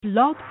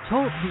Blog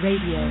Talk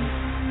Radio.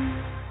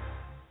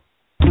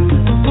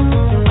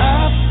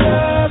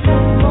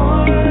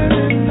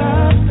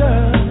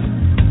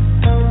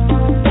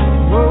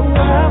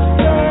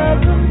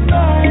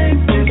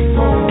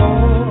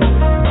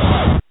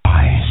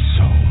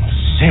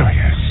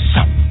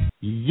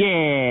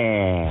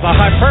 Yeah! The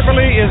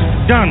hyperbole is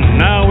done.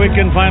 Now we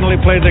can finally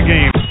play the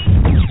game.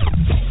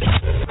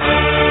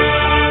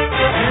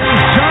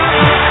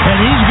 And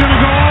he's going to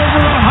go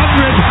over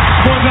 100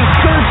 for the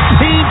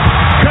 13th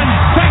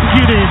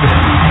consecutive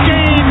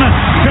game.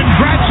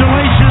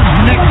 Congratulations,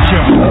 Nick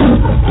Joe.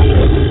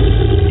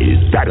 Is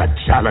that a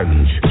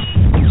challenge?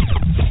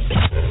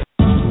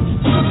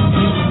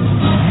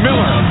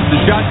 Miller, the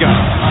shotgun.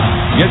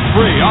 Gets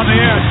free on the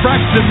air.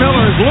 Braxton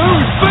Miller is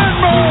loose. Spin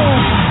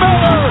move.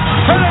 Miller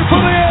headed for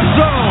the end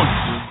zone.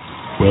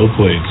 Well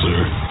played, sir.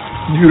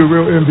 You the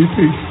real MVP.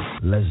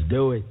 Let's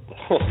do it.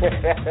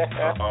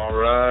 All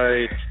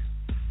right.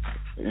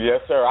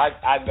 Yes, sir.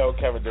 I know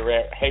Kevin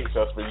Durant hates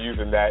us for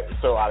using that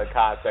so out of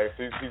context.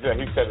 He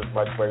said as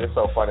much, but it's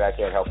so funny I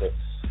can't help it.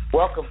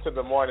 Welcome to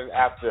the morning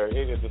after.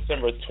 It is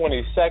December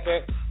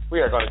 22nd.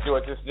 We are going to do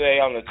it this day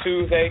on a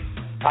Tuesday.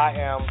 I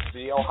am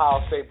the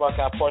Ohio State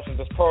Buckeye portion of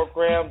this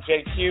program,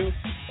 JQ,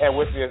 and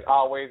with me as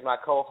always my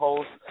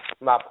co-host,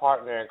 my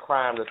partner in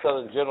crime, the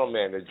Southern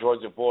Gentleman, the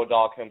Georgia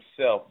Bulldog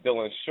himself,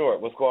 Dylan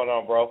Short. What's going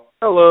on, bro?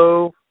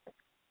 Hello.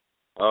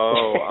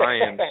 Oh, I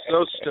am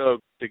so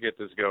stoked to get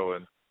this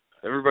going.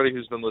 Everybody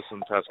who's been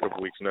listening the past couple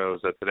of weeks knows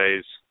that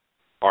today's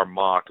our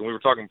mock, and we were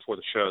talking before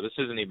the show. This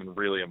isn't even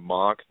really a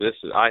mock.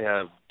 I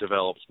have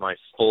developed my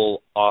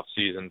full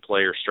off-season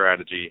player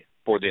strategy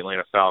for the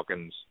Atlanta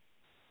Falcons.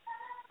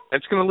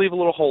 It's going to leave a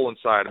little hole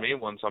inside of me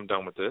once I'm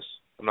done with this.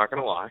 I'm not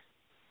going to lie.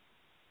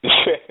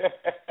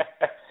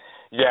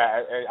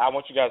 Yeah, I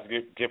want you guys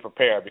to get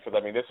prepared because,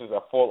 I mean, this is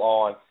a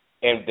full-on,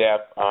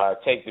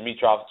 in-depth, take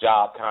Dimitrov's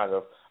job kind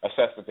of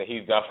assessment that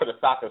he's done for the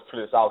Falcons for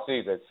this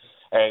offseason.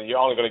 And you're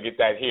only going to get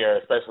that here,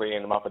 especially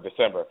in the month of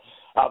December.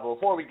 But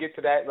before we get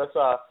to that, let's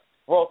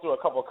roll through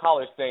a couple of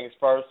college things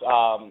first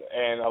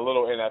and a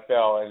little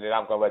NFL, and then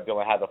I'm going to let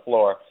Dylan have the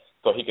floor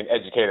so he can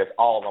educate us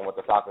all on what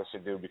the Falcons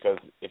should do because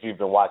if you've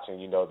been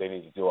watching, you know they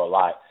need to do a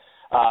lot.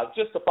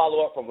 Just to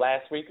follow up from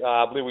last week,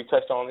 I believe we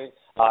touched on it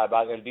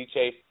about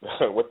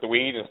Nkemdiche with the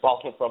weed and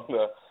falling from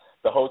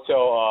the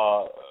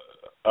hotel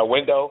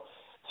window.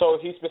 So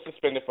he's been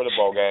suspended for the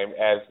bowl game,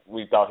 as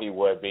we thought he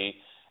would be.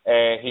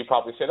 And he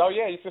probably said, oh,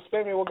 yeah, you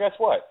suspended me. Well, guess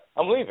what?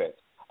 I'm leaving.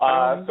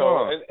 I'm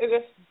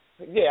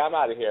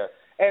out of here.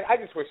 And I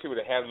just wish he would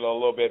have handled it a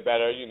little bit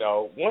better. You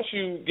know, once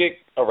you get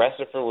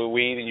arrested for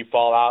weed and you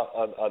fall out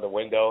of the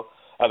window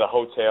of the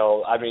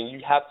hotel, I mean,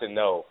 you have to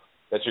know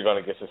that you're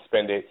going to get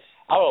suspended.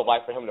 I would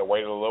like for him to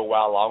wait a little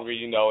while longer,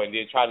 you know, and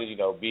then try to, you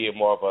know, be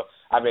more of a,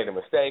 I made a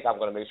mistake. I'm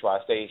going to make sure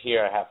I stay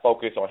here and have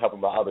focus on helping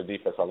my other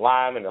defensive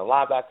linemen and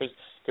linebackers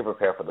get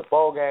prepared for the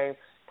bowl game.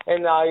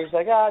 And now he's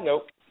like,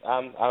 nope,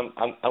 I'm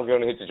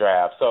going to hit the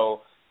draft.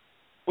 So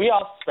we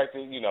all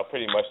suspected, you know,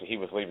 pretty much that he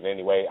was leaving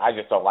anyway. I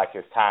just don't like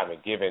his timing,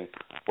 given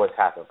what's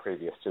happened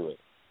previous to it.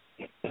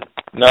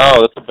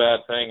 No, that's a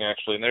bad thing,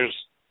 actually. And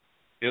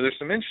there's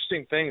some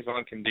interesting things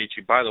on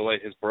Nkemdiche. By the way,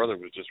 his brother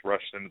was just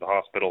rushed into the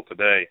hospital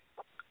today.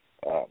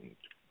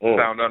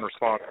 Found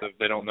unresponsive.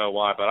 They don't know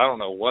why, but I don't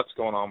know what's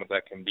going on with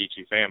that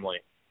Nkemdiche family.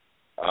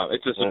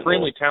 It's a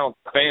supremely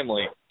talented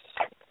family,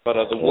 but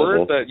the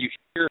word that you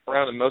hear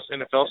around in most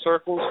NFL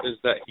circles is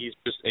that he's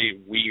just a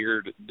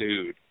weird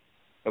dude.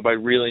 Nobody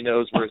really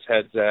knows where his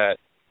head's at.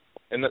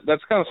 And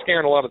that's kind of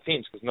scaring a lot of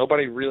teams because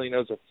nobody really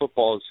knows if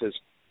football is his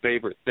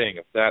favorite thing,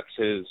 if that's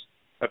his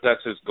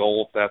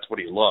goal, if that's what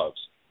he loves.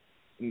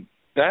 And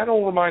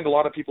that'll remind a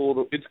lot of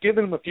people. It's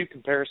given him a few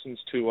comparisons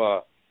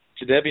to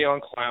Jadeveon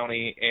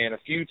Clowney and a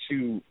few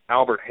to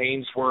Albert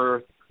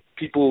Haynesworth,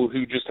 people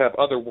who just have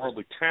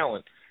otherworldly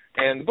talent.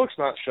 And the book's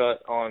not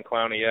shut on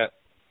Clowney yet,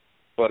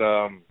 but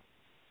on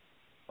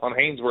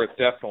Haynesworth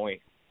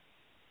definitely.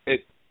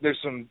 There's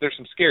some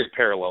scary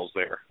parallels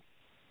there.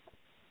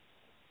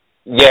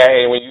 Yeah,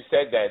 and when you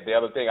said that, the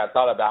other thing I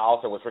thought about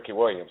also was Ricky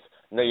Williams.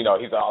 You know,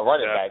 he's a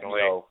running back, you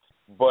know,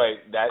 but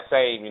that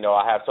same, you know,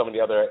 I have so many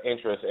other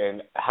interests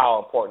in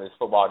how important is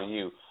football to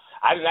you.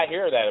 I did not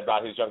hear that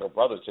about his younger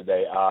brother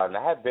today. And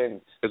I have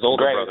been his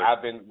older brother.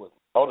 I've been with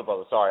older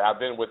brother. Sorry, I've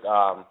been with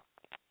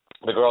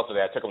the girls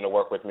today. I took them to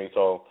work with me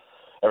so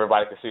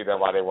everybody could see them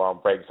while they were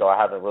on break. So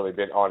I haven't really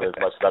been on as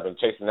much because I've been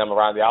chasing them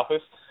around the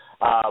office.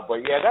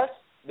 But yeah,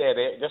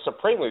 they're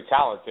supremely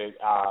talented.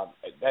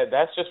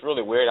 That's just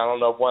really weird. I don't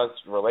know if one's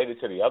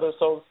related to the other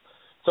so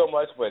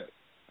much, but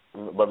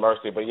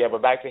mercy. But yeah,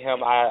 but back to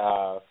him,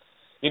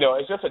 you know,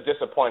 it's just a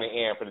disappointing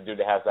end for the dude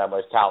that has that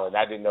much talent.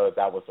 I didn't know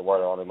that was the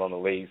word on him on the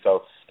league.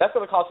 So that's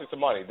going to cost you some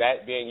money.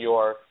 That being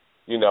your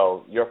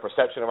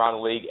perception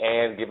around the league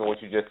and given what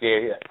you just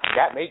did,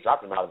 that may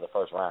drop him out of the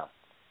first round.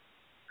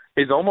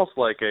 He's almost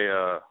like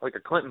a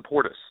Clinton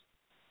Portis.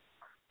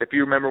 If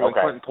you remember when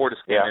Clinton Portis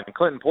came in,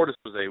 Clinton Portis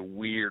was a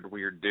weird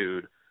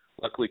dude.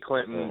 Luckily,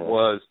 Clinton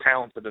was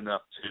talented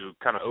enough to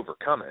kind of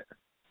overcome it.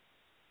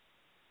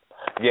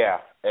 Yeah,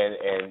 And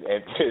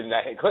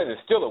Clinton is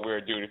still a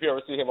weird dude. If you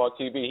ever see him on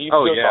TV, he's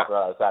still talking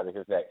out of the side of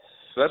his neck.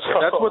 That's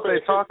what they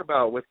talk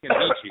about with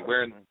Nkemdiche,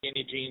 wearing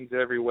skinny jeans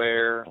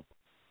everywhere.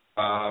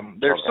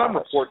 There's some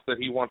reports that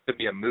he wants to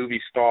be a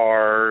movie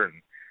star and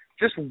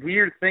just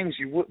weird things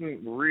you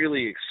wouldn't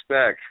really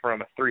expect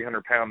from a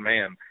 300-pound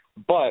man.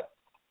 But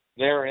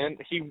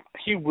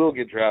he will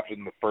get drafted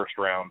in the first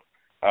round.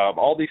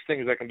 All these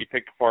things that can be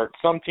picked apart.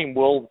 Some team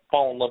will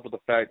fall in love with the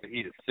fact that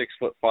he's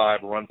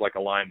 6'5", runs like a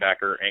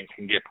linebacker, and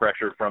can get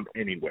pressure from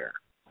anywhere.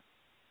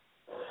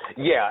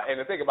 Yeah, and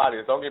the thing about it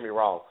is, don't get me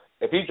wrong.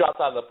 If he drops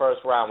out of the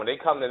first round, when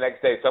they come the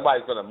next day,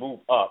 somebody's going to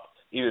move up,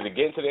 either to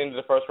get into the end of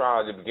the first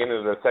round or the beginning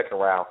of the second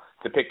round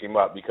to pick him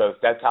up, because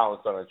that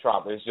talent's going to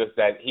trump. It's just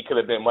that he could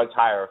have been much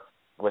higher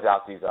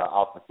without these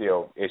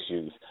off-the-field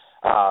issues.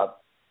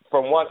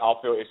 From one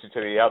off-field issue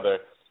to the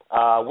other,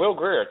 Will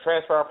Grier,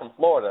 transfer from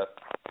Florida.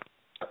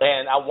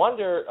 And I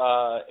wonder,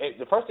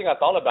 the first thing I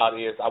thought about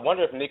is, I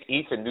wonder if Nick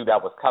Eason knew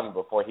that was coming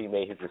before he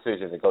made his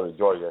decision to go to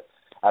Georgia,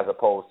 as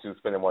opposed to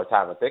spending more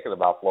time and thinking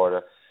about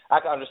Florida. I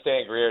can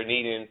understand Grier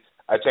needing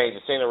a change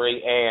of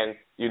scenery, and,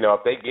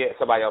 if they get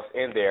somebody else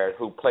in there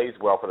who plays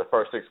well for the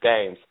first 6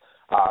 games,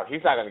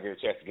 he's not going to get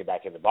a chance to get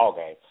back in the ball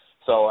game.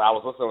 So I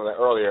was listening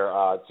earlier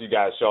to you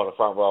guys' show on the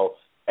front row,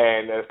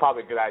 and it's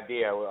probably a good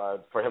idea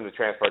for him to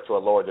transfer to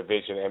a lower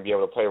division and be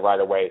able to play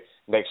right away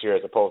next year,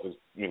 as opposed to,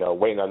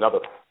 waiting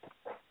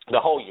the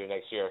whole year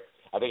next year.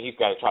 I think he's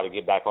got to try to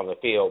get back on the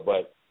field.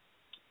 But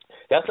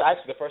that's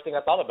actually the first thing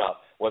I thought about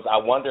was, I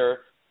wonder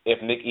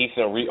if Nick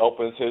Eason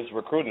reopens his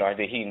recruiting, or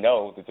did he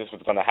know that this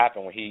was going to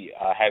happen when he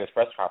had his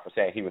press conference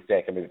saying he was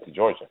staying committed to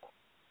Georgia?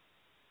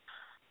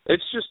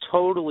 It's just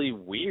totally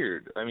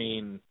weird. I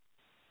mean,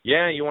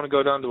 yeah, you want to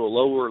go down to a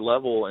lower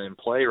level and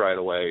play right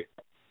away,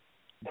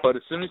 but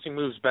as soon as he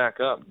moves back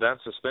up, that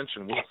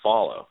suspension will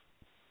follow.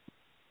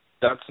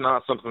 That's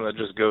not something that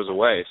just goes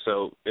away.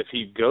 So if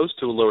he goes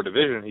to a lower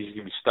division, he's going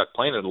to be stuck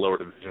playing at a lower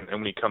division,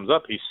 and when he comes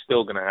up, he's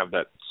still going to have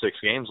that 6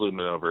 games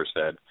looming over his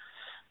head.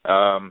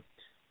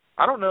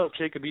 I don't know if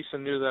Jacob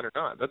Eason knew that or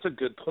not. That's a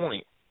good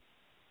point.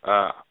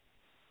 I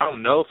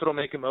don't know if it'll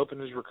make him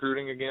open his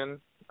recruiting again.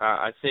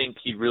 I think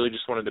he really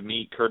just wanted to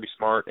meet Kirby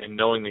Smart, and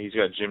knowing that he's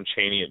got Jim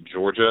Chaney at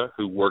Georgia,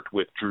 who worked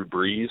with Drew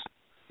Brees,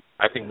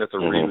 I think that's a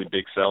really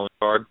big selling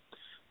card.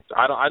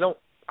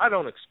 I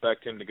don't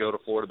expect him to go to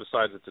Florida.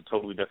 Besides, it's a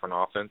totally different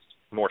offense,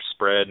 more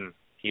spread, and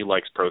he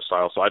likes pro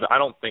style. So I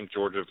don't think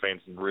Georgia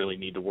fans really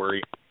need to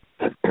worry.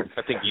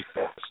 I think he's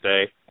going to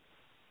stay.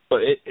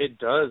 But it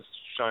does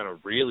shine a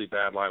really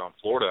bad light on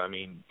Florida. I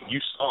mean, you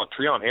saw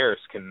Treon Harris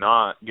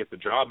cannot get the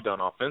job done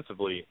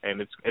offensively,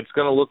 and it's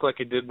going to look like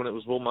it did when it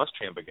was Will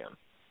Muschamp again.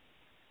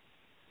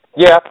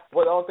 Yeah,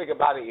 well, the only thing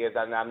about it is,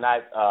 I'm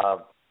not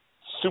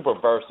super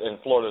versed in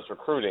Florida's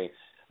recruiting,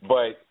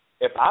 but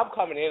if I'm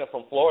coming in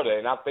from Florida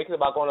and I'm thinking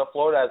about going to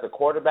Florida as a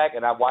quarterback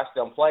and I watch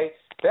them play,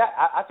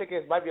 I think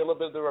it might be a little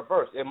bit of the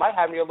reverse. It might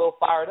have me a little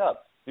fired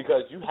up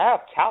because you have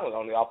talent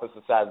on the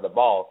offensive side of the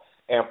ball.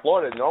 And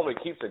Florida normally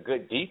keeps a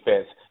good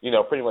defense,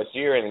 pretty much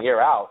year in and year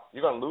out.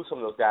 You're going to lose some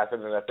of those guys in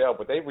the NFL,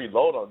 but they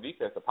reload on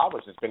defense. The problem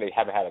has just been they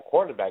haven't had a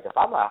quarterback. If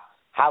I'm a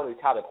highly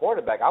touted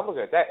quarterback, I'm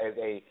looking at that as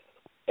a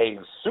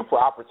super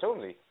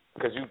opportunity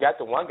because you got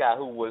the one guy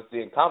who was the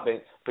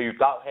incumbent, who you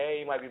thought, hey,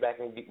 he might be back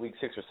in week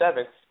 6 or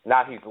 7.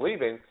 Now he's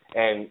leaving,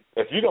 and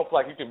if you don't feel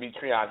like you can beat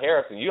Treon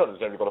Harrison, you don't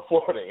deserve to go to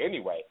Florida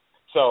anyway.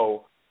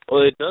 So,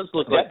 well, it does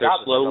look like they're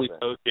slowly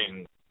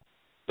poaching.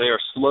 They are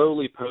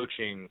slowly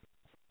poaching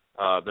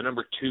the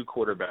number 2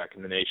 quarterback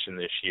in the nation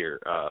this year,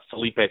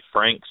 Felipe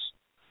Franks.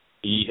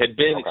 He had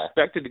been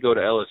expected to go to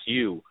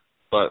LSU,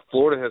 but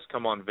Florida has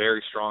come on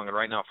very strong, and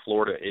right now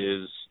Florida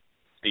is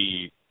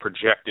the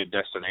projected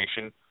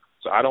destination.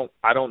 So I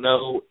don't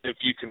know if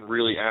you can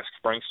really ask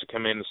Franks to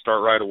come in and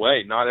start right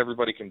away. Not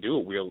everybody can do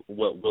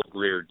what Will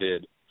Grier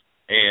did.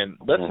 And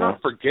let's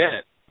not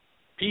forget,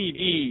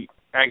 PED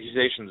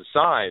accusations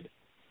aside,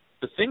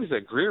 the things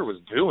that Grier was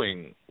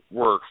doing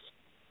were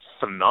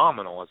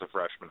phenomenal as a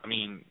freshman. I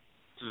mean,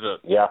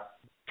 the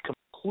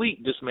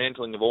complete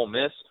dismantling of Ole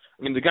Miss.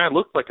 I mean, the guy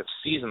looked like a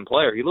seasoned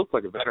player. He looked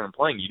like a veteran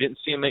playing. You didn't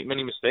see him make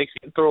many mistakes. He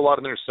didn't throw a lot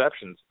of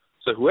interceptions.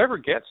 So whoever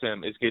gets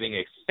him is getting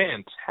a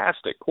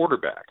fantastic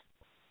quarterback.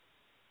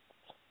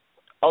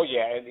 Oh,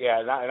 yeah,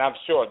 and I'm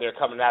sure they're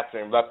coming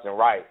after him left and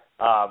right.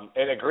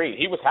 And agreed.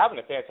 He was having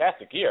a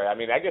fantastic year. I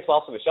mean, that gets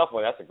lost in the shuffle,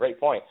 and that's a great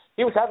point.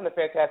 He was having a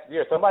fantastic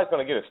year. Somebody's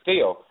going to get a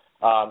steal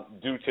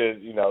due to,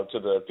 to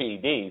the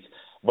PEDs.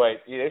 But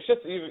it's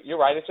just, you're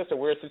right, it's just a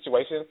weird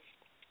situation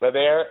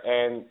there.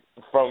 And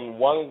from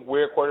one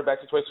weird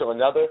quarterback situation to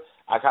another,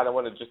 I kind of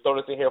want to just throw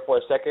this in here for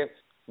a second.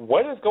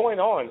 What is going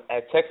on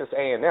at Texas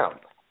A&M?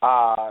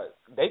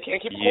 They can't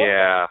keep a quarterback.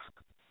 Yeah,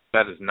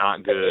 that is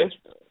not good.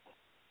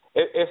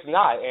 It's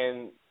not,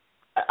 and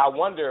I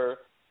wonder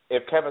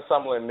if Kevin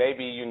Sumlin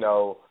maybe,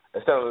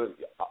 instead of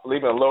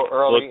leaving a little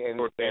early and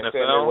saying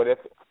what if,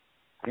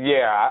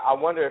 I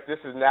wonder if this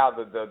is now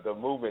the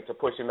movement to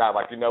push him out.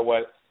 Like, you know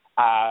what,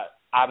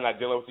 I'm not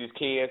dealing with these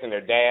kids and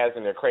their dads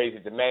and their crazy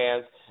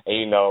demands,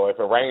 and if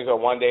it rains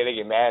on one day they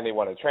get mad and they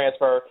want to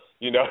transfer.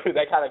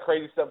 that kind of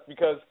crazy stuff.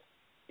 Because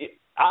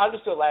I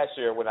understood last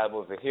year when I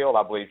was a Hill,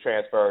 I believe,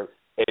 transferred,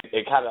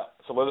 it kind of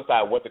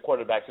solidified what the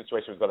quarterback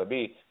situation was going to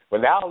be.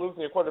 But now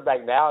losing your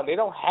quarterback now, and they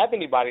don't have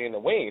anybody in the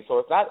wing, so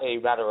it's not a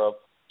matter of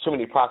too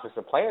many prospects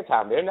of playing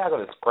time. They're not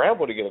going to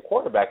scramble to get a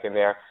quarterback in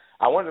there.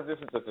 I wonder if this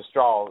is just a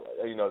straw,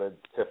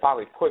 to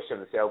finally push him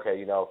to say,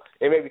 okay,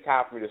 it may be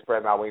time for me to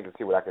spread my wings and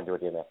see what I can do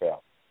with the NFL.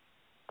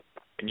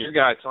 And your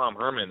guy, Tom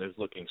Herman, is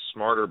looking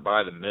smarter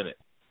by the minute.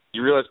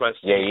 You realize by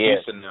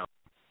Houston now,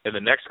 in the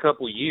next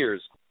couple of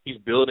years, he's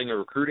building a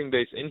recruiting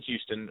base in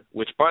Houston,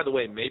 which, by the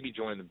way, may be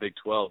joining the Big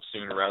 12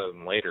 sooner rather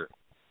than later.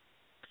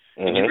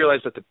 Mm-hmm. And you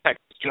realize that the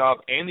Texas job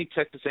and the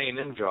Texas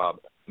A&M job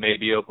may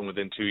be open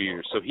within 2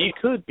 years. So he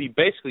could be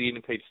basically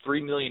getting paid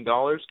 $3 million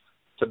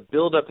to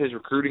build up his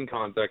recruiting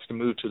contacts to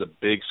move to the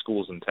big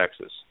schools in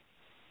Texas.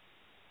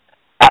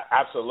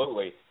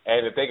 Absolutely.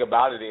 And the thing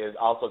about it is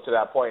also to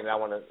that point, and I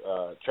want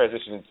to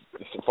transition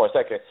for a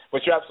second,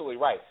 but you're absolutely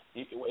right.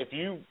 If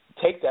you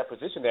take that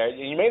position there,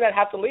 you may not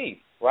have to leave,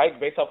 right,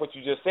 based off what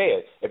you just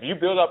said. If you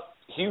build up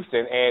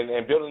Houston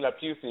and building up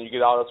Houston, you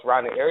get all those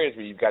surrounding areas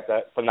where you've got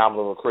that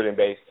phenomenal recruiting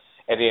base,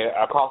 and then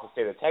across the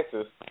state of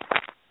Texas,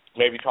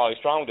 maybe Charlie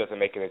Strong doesn't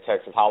make it in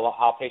Texas.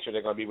 How patient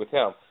they're going to be with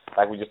him,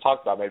 like we just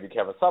talked about, maybe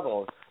Kevin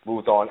Sutherland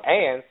moves on.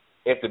 And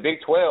if the Big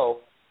 12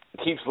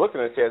 keeps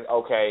looking and says,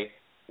 okay,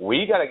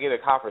 we got to get a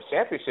conference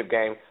championship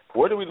game,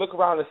 where do we look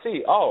around and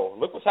see? Oh,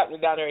 look what's happening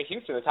down there in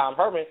Houston and Tom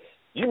Herman.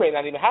 You may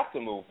not even have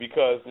to move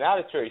because now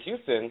that you're in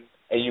Houston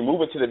and you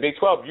move into the Big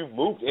 12, you've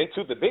moved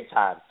into the big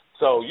time.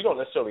 So you don't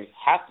necessarily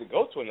have to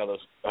go to another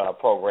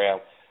program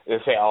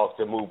and say,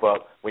 to move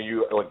up when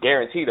you are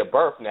guaranteed a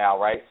berth now,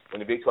 right? When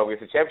the Big 12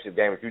 gets a championship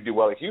game, if you do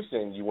well in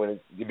Houston, you win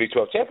the Big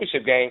 12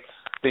 championship game,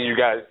 then you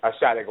got a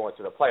shot at going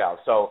to the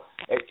playoffs. So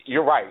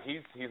you're right.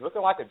 He's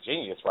looking like a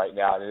genius right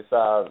now, and it's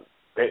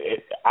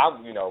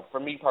for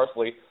me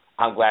personally,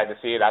 I'm glad to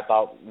see it. I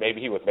thought maybe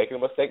he was making a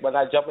mistake by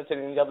not jumping to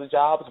any other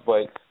jobs,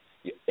 but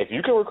if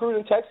you can recruit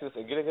in Texas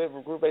and get a good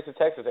recruit base in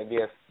Texas and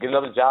then get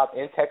another job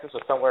in Texas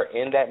or somewhere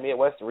in that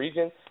Midwest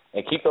region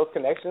and keep those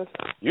connections,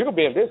 you're gonna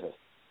be in business.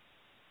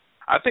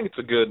 I think it's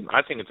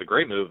a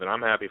great move, and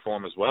I'm happy for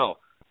him as well.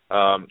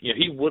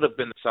 He would have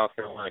been the South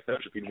Carolina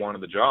coach if he'd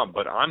wanted the job,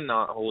 but I'm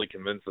not wholly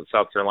convinced that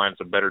South Carolina's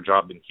a better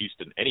job than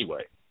Houston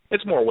anyway.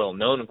 It's more well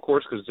known, of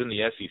course, because it's in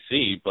the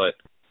SEC, but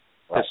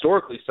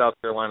historically, South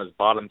Carolina's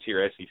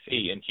bottom-tier SEC,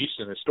 and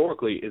Houston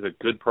historically is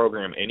a good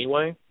program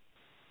anyway.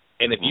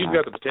 And if you've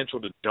got the potential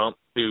to jump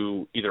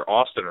to either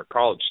Austin or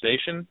College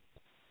Station,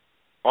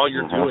 all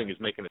you're doing is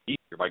making it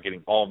easier by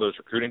getting all of those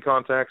recruiting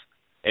contacts.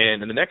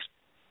 And in the next,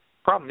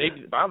 probably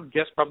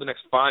the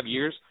next 5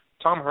 years,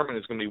 Tom Herman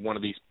is going to be one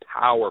of these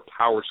power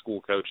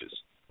school coaches.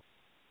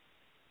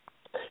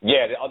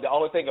 Yeah, the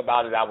only thing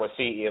about it I would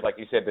see is, like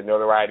you said, the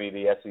notoriety of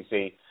the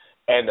SEC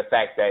and the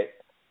fact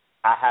that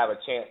I have a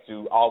chance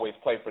to always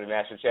play for the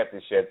national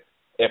championship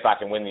if I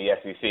can win the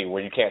SEC,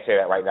 where you can't say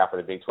that right now for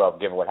the Big 12,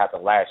 given what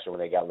happened last year when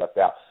they got left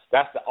out.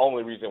 That's the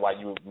only reason why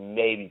you would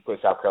maybe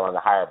put South Carolina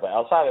higher. But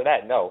outside of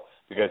that, no,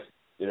 because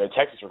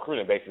Texas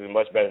recruiting base is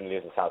much better than it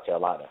is in South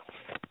Carolina.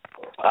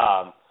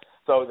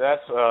 So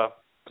that's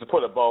to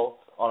put a bow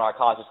on our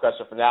college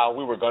discussion for now.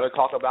 We were going to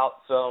talk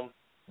about some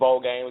bowl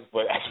games,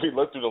 but as we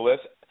look through the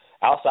list,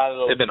 outside of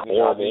those, they've been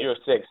horrible. The year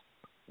 6,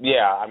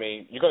 yeah, I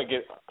mean, you're going to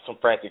get some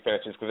frantic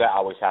finishes because that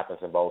always happens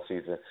in bowl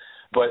season.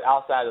 But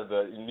outside of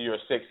the New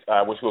Year's 6,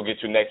 which we'll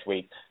get to next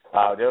week,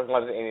 there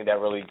wasn't any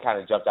that really kind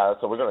of jumped out.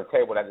 So we're going to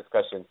table that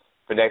discussion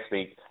for next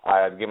week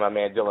to give my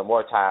man Dylan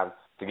more time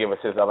to give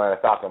us his Atlanta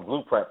Falcon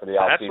blueprint for the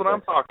offseason. That's what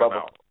I'm talking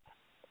about.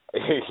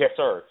 Yes,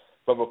 sir.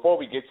 But before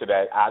we get to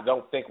that, I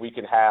don't think we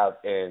can have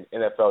an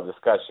NFL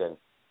discussion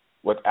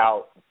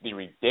without the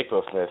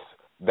ridiculousness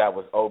that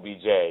was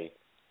OBJ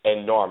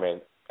and Norman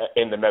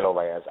in the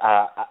Meadowlands.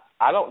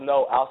 I don't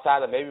know,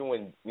 outside of maybe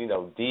when,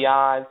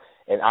 Deion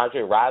and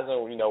Andre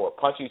Rison, were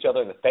punching each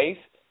other in the face,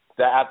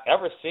 that I've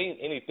ever seen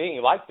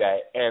anything like that.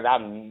 And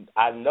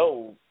I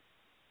know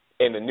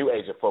in the new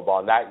age of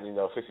football, not,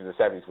 60s and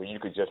 70s, where you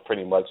could just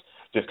pretty much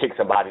just kick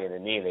somebody in the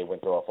knee and they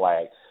went through a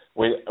flag,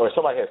 or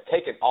somebody has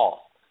taken off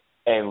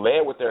and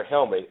led with their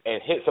helmet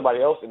and hit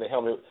somebody else in the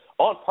helmet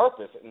on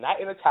purpose,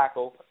 not in a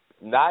tackle,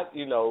 not,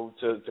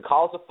 to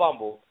cause a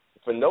fumble,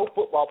 for no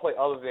football play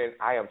other than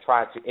I am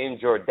trying to end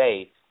your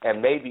day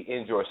and maybe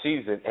end your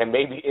season and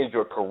maybe end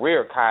your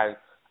career kind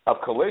of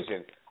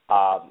collision.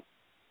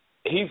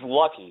 He's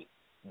lucky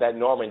that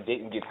Norman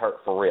didn't get hurt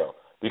for real,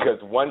 because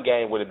one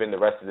game would have been the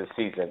rest of the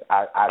season.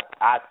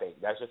 I think.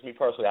 That's just me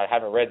personally. I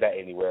haven't read that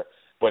anywhere.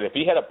 But if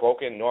he had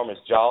broken Norman's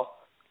jaw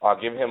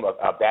or given him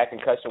a bad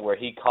concussion where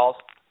he cost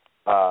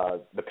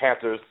the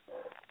Panthers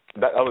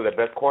not only the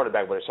best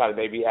quarterback, but a shot at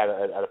maybe at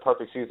a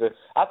perfect season,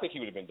 I think he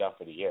would have been done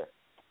for the year.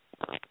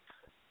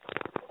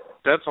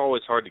 That's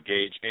always hard to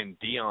gauge, and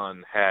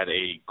Deion had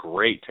a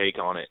great take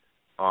on it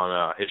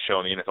on his show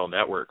on the NFL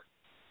Network,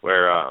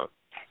 where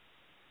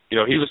he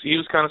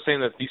was kind of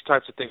saying that these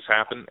types of things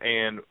happen,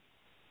 and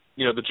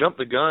the jump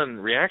the gun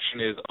reaction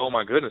is, oh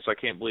my goodness, I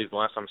can't believe the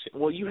last time I've seen it.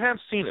 Well, you have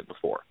seen it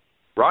before.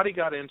 Roddy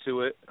got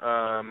into it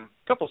a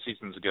couple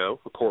seasons ago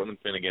with Cortland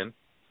Finnegan.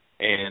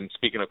 And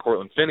speaking of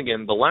Cortland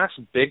Finnegan, the last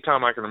big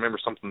time I can remember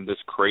something this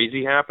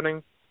crazy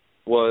happening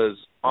was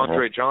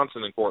Andre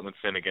Johnson and Cortland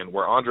Finnegan,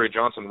 where Andre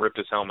Johnson ripped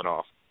his helmet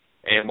off.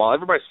 And while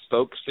everybody's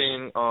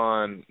focusing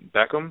on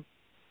Beckham,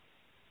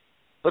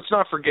 let's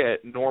not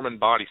forget Norman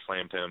body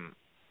slammed him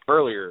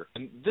earlier.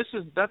 And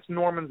that's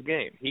Norman's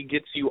game. He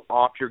gets you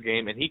off your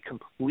game, and he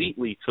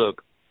completely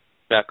took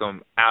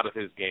Beckham out of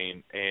his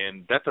game,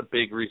 and that's a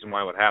big reason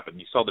why what happened.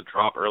 You saw the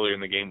drop earlier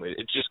in the game.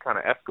 It just kind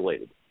of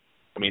escalated.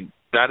 I mean,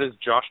 that is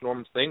Josh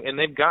Norman's thing, and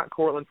they've got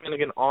Cortland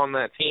Finnegan on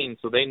that team,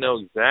 so they know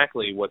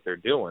exactly what they're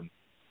doing.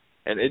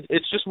 And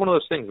it's just one of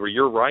those things where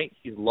you're right.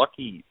 He's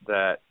lucky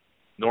that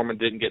Norman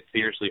didn't get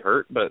seriously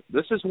hurt, but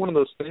this is one of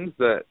those things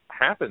that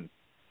happens.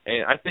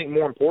 And I think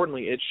more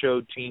importantly, it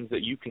showed teams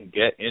that you can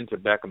get into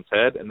Beckham's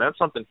head, and that's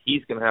something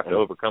he's going to have to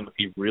overcome if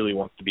he really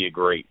wants to be a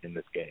great in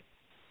this game.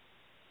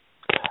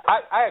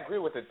 I agree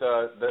with it.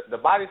 The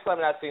body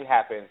slamming I've seen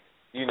happen,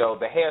 you know,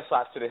 the hand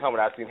slaps to the helmet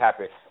I've seen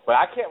happen, but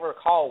I can't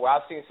recall where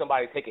I've seen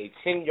somebody take a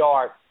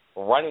 10-yard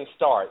running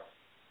start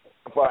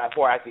for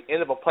at the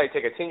end of a play,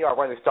 take a 10-yard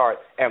running start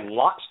and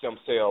launch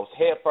themselves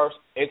head first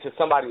into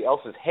somebody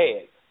else's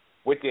head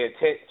with the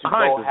intent to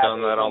go have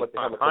done that all the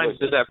time. Hines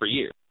did that for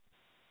years.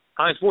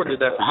 Hines Ward did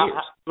that for years.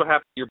 That's what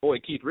happened to your boy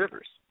Keith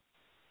Rivers.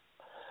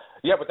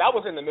 Yeah, but that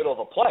was in the middle of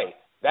a play.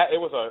 It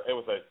was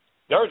a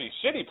dirty,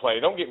 shitty play.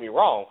 Don't get me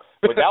wrong,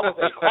 but that was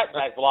a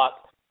crackback block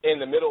in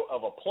the middle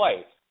of a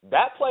play.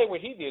 That play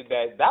when he did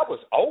that was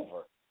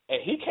over,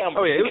 and he comes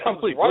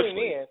running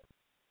in.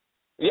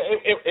 Yeah,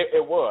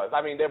 it was.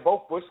 I mean, they're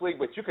both Bush League,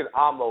 but you can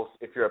almost,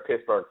 if you're a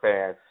Pittsburgh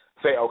fan,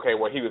 say, okay,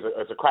 well, he was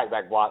a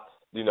crackback block.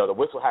 You know, the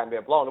whistle hadn't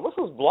been blown. The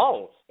whistle was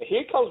blown, and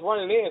he comes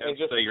running in and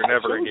just. So you're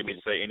never going to get me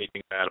to say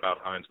anything bad about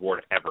Hines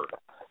Ward ever.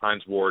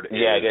 Hines Ward is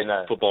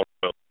football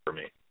for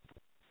me.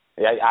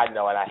 Yeah, I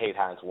know, and I hate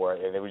Hines Ward,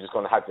 and we're just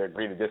going to have to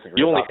agree to disagree.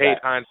 You only hate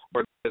Hines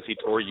Ward because he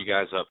tore you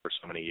guys up for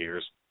so many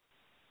years.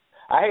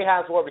 I hate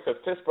Hines Ward because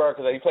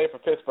he played for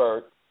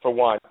Pittsburgh, for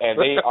one, and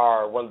they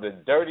are one of the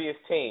dirtiest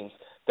teams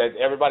that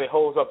everybody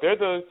holds up. They're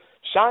the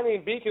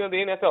shining beacon of the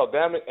NFL,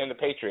 them and the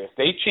Patriots.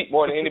 They cheat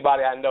more than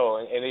anybody I know,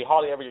 and they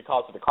hardly ever get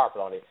called to the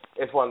carpet on it.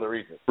 It's one of the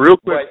reasons. Real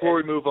quick, before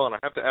we move on, I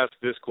have to ask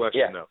this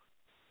question, though.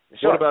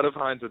 Sure. What about if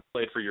Hines had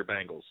played for your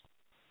Bengals?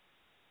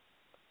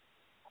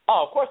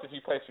 Oh, of course, if he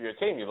plays for your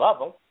team, you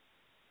love him.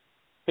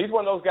 He's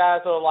one of those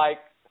guys that are like,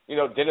 you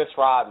know, Dennis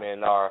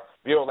Rodman or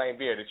Bill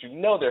Laimbeer, that you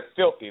know they're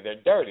filthy, they're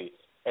dirty,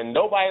 and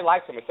nobody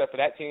likes him except for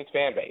that team's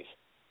fan base.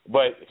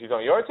 But if he's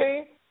on your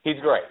team,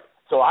 he's great.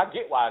 So I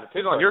get why the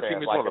Pittsburgh on your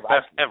team, he's one of the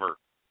best ever.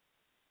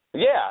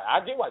 Yeah,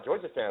 I get why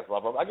Georgia fans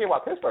love him. I get why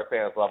Pittsburgh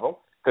fans love him,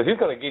 because he's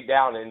going to get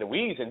down in the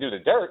weeds and do the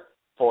dirt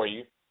for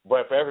you.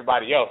 But for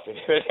everybody else,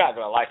 they're not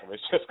going to like him.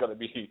 It's just going to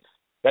be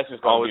 – that's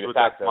just going to be the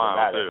fact of the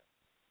matter.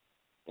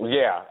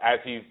 Yeah,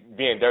 as he's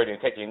being dirty and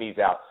taking your knees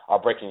out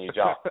or breaking your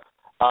jaw.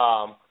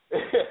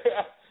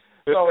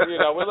 So, you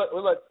know,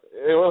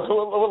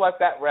 we'll let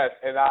that rest.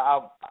 And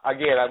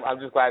I'm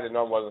just glad that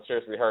Norman wasn't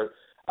seriously hurt.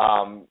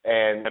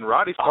 And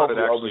Roddy started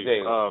actually.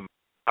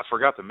 I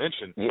forgot to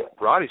mention. Yeah.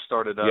 Roddy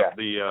started up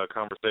the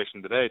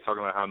conversation today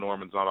talking about how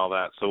Norman's not all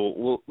that.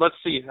 So let's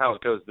see how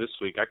it goes this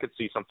week. I could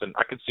see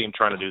him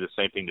trying to do the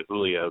same thing to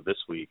Julio this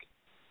week.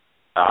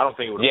 I don't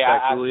think it would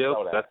affect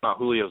Julio. That's not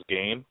Julio's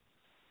game.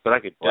 But I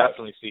could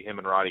definitely see him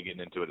and Roddy getting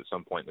into it at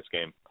some point in this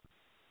game.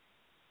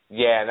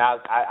 Yeah, and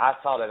I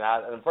saw that.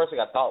 And the first thing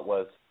I thought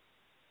was,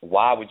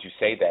 why would you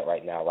say that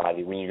right now,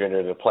 Roddy, when you're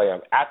going to play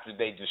them after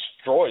they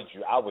destroyed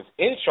you? I was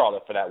in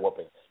Charlotte for that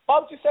whooping. Why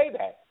would you say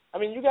that? I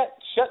mean, you got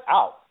shut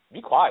out. Be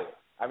quiet.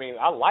 I mean,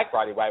 I like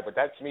Roddy White, but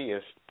that to me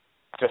is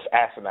just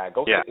asinine.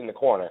 Go sit in the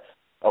corner.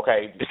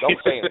 Okay? Don't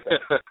say anything.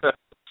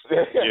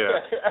 Yeah,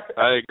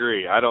 I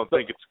agree. I don't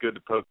think it's good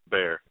to poke the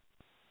bear.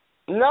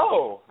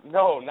 No,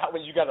 not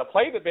when you got to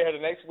play the bear the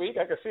next week.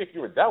 I can see if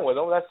you were done with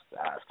them. That's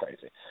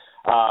crazy.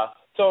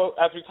 So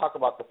as we talk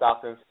about the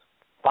Falcons,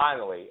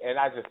 finally, and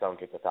I just don't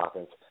get the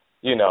Falcons,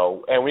 you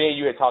know, and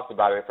you had talked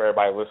about it for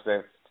everybody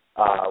listening,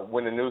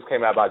 when the news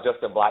came out about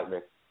Justin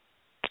Blackmon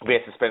being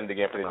suspended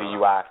again for the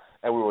DUI,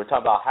 and we were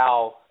talking about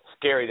how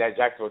scary that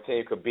Jacksonville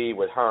team could be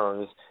with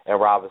Hearns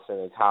and Robinson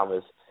and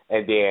Thomas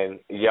and then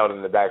Yeldon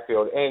in the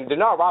backfield. And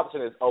Denard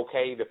Robinson is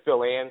okay to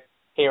fill in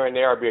here and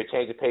there or be a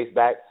change of pace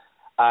back.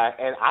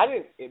 And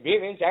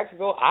being in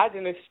Jacksonville, I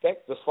didn't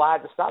expect the slide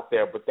to stop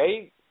there, but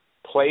they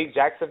played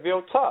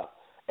Jacksonville tough.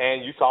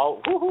 And you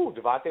saw,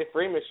 Devontae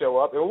Freeman show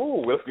up,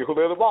 and let's give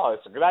Julio the ball.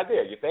 It's a good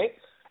idea, you think?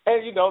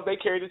 And, you know, they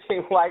carried the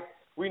team like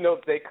we know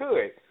that they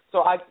could.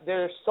 So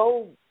they're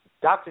so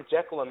Dr.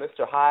 Jekyll and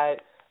Mr.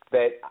 Hyde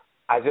that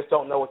I just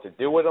don't know what to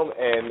do with them.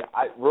 And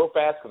real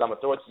fast, because I'm going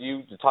to throw it to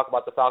you to talk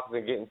about the Falcons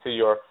and get into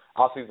your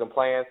offseason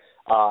plan,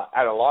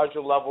 at a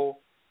larger level,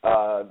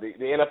 the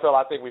NFL,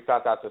 I think we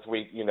found out this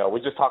week, you know,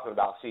 we're just talking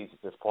about seeds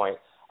at this point.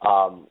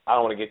 I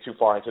don't want to get too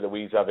far into the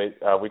weeds of it.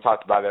 We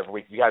talked about it every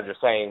week. You guys are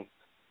saying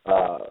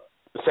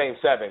the same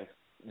seven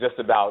just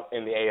about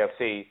in the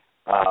AFC,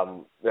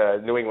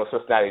 New England,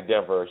 Cincinnati,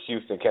 Denver,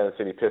 Houston, Kansas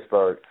City,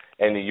 Pittsburgh,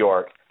 in New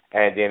York.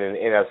 And then in the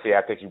NFC,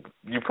 I think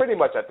you pretty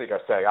much, I think,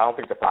 are set. I don't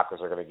think the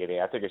Falcons are going to get in.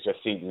 I think it's just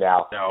seating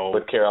now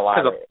with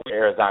Carolina,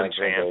 Arizona, and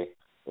Green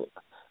Bay.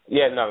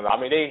 Yeah, no. I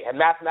mean, they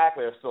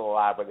mathematically are still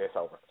alive, but it's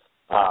over.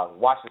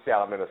 Washington,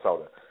 Seattle,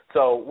 Minnesota.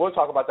 So we'll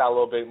talk about that a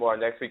little bit more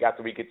next week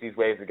after we get these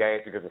waves of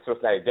games, because the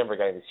Cincinnati-Denver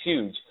game is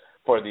huge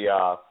for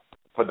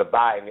the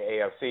bye in the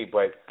AFC.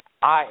 But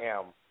I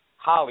am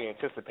highly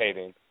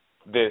anticipating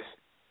this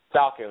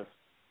Falcons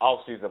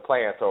off-season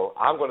plan, so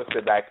I'm going to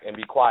sit back and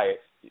be quiet.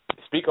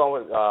 Speak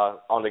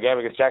on the game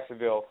against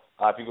Jacksonville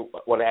if you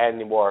want to add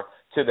any more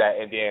to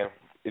that, and then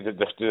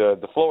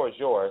the floor is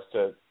yours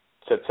to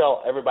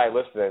tell everybody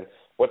listening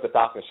what the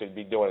Falcons should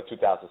be doing in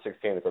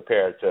 2016 to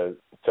prepare to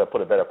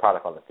put a better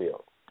product on the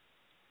field.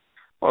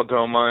 Well,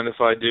 don't mind if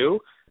I do.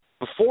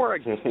 Before I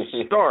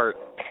start,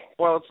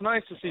 while it's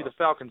nice to see the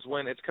Falcons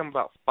win, it's come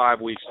about 5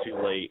 weeks too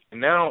late,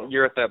 and now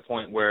you're at that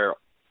point where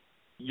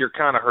you're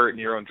kind of hurt in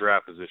your own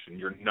draft position.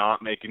 You're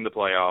not making the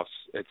playoffs.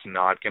 It's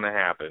not going to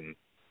happen.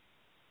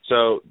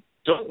 So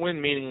don't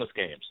win meaningless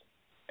games.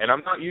 And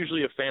I'm not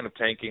usually a fan of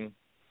tanking,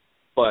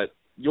 but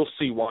you'll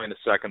see why in a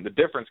second. The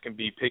difference can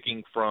be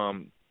picking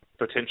from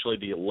potentially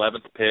the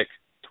 11th pick,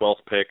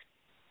 12th pick.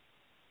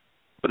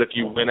 But if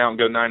you win out and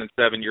go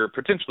 9-7, you're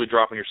potentially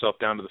dropping yourself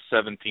down to the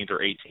 17th or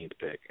 18th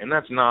pick. And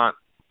that's not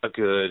a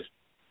good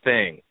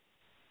thing,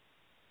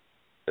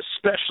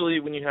 especially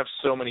when you have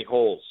so many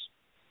holes.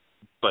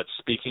 But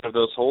speaking of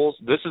those holes,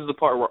 this is the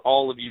part where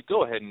all of you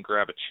go ahead and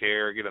grab a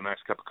chair, get a nice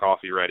cup of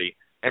coffee ready,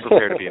 and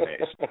prepare to be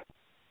amazed.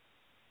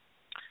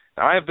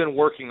 Now, I have been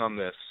working on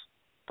this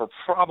for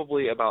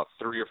probably about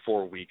 3 or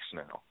 4 weeks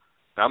now.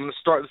 Now, I'm going to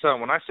start this out.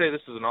 When I say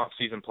this is an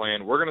off-season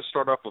plan, we're going to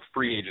start off with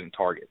free agent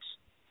targets.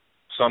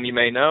 Some you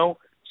may know,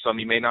 some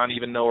you may not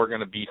even know are going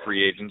to be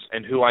free agents,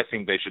 and who I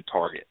think they should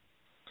target.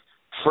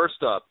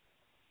 First up,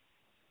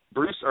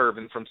 Bruce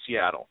Irvin from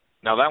Seattle.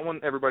 Now, that one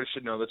everybody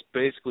should know. Let's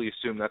basically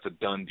assume that's a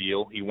done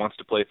deal. He wants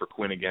to play for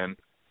Quinn again.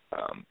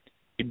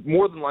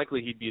 More than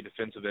likely, he'd be a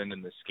defensive end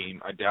in this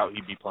scheme. I doubt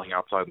he'd be playing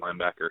outside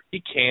linebacker.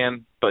 He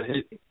can, but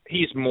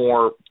he's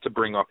more to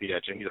bring off the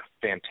edge, and he's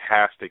a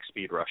fantastic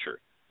speed rusher.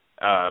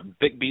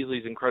 Vic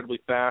Beasley's incredibly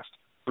fast.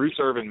 Bruce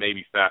Irvin may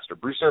be faster.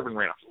 Bruce Irvin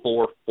ran a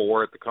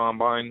 4.4 at the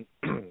combine.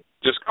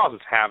 Just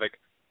causes havoc.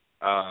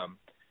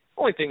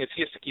 Only thing is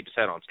he has to keep his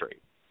head on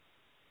straight.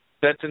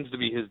 That tends to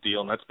be his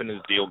deal, and that's been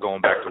his deal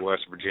going back to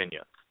West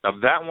Virginia. Now,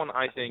 that one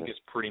I think is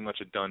pretty much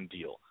a done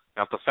deal.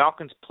 Now, if the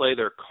Falcons play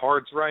their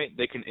cards right,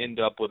 they can end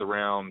up with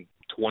around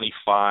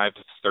 $25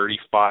 to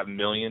 $35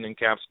 million in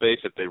cap space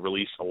if they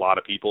release a lot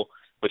of people,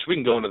 which we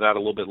can go into that a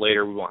little bit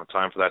later. We won't have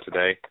time for that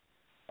today.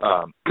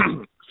 A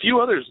few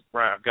others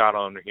I've got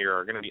on here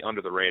are going to be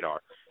under the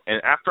radar.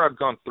 And after I've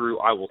gone through,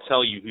 I will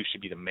tell you who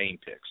should be the main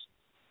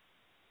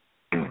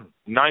picks.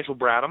 Nigel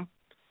Bradham.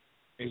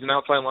 He's an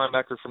outside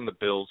linebacker from the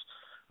Bills.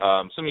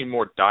 Some of you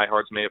more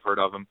diehards may have heard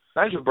of him.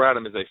 Nigel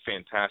Bradham is a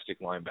fantastic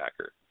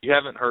linebacker. You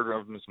haven't heard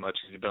of him as much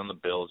as you've been on the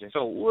Bills. He's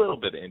had a little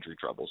bit of injury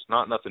troubles.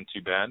 Nothing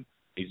too bad.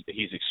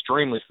 He's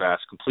extremely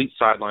fast, complete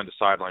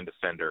sideline-to-sideline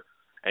defender,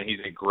 and he's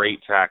a great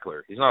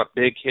tackler. He's not a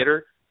big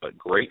hitter, but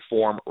great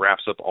form,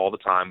 wraps up all the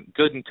time,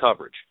 good in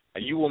coverage.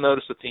 And you will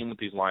notice a theme with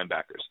these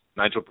linebackers.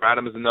 Nigel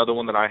Bradham is another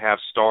one that I have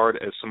starred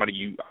as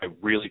somebody I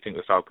really think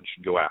the Falcons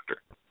should go after.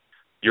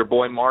 Your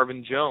boy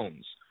Marvin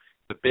Jones.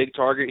 The big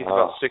target, he's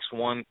about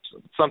 6'1".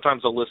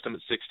 Sometimes they'll list him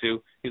at 6'2".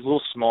 He's a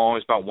little small.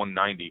 He's about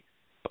 190.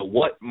 But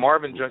what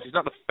Marvin Jones, he's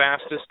not the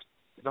fastest.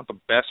 He's not the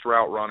best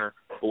route runner.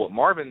 But what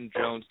Marvin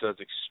Jones does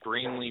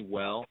extremely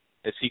well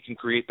is he can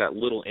create that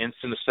little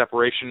instant of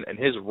separation, and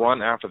his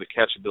run after the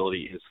catch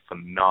ability is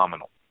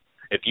phenomenal.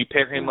 If you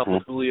pair him up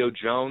with Julio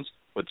Jones,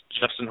 with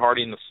Justin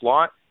Hardy in the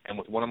slot, and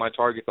with one of my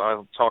targets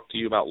I'll talk to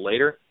you about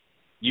later,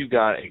 you've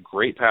got a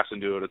great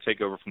passing duo to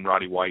take over from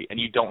Roddy White, and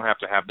you don't have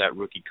to have that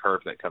rookie curve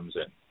that comes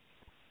in.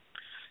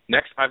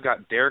 Next, I've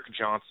got Derek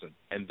Johnson,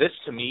 and this,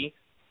 to me,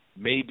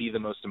 may be the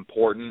most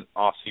important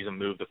offseason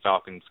move the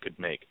Falcons could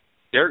make.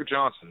 Derek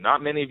Johnson,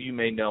 not many of you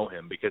may know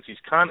him because he's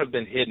kind of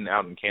been hidden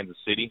out in Kansas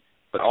City,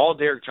 but all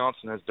Derek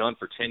Johnson has done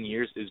for 10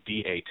 years is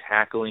be a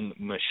tackling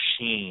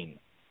machine.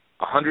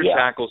 100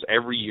 tackles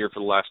every year for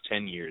the last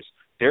 10 years.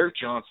 Derek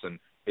Johnson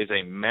is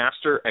a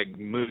master at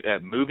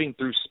moving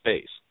through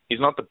space.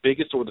 He's not the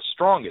biggest or the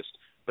strongest,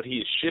 but he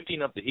is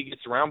shifting up. He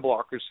gets around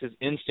blockers. His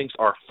instincts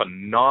are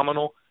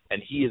phenomenal,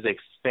 and he is a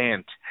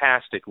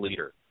fantastic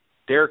leader.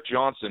 Derek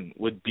Johnson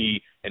would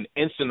be an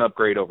instant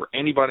upgrade over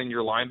anybody in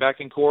your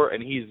linebacking core,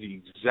 and he's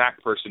the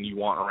exact person you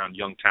want around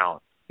young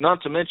talent.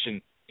 Not to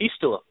mention, he's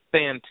still a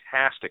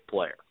fantastic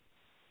player.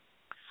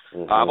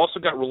 I've also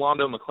got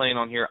Rolando McClain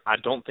on here. I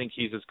don't think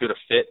he's as good a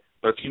fit,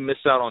 but if you miss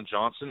out on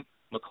Johnson,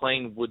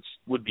 McClain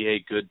would be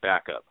a good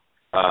backup.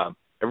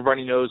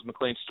 Everybody knows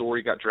McClain's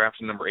story. Got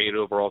drafted number 8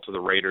 overall to the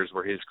Raiders,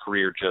 where his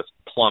career just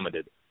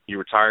plummeted. He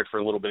retired for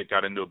a little bit,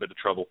 got into a bit of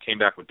trouble, came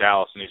back with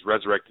Dallas, and he's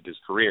resurrected his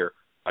career.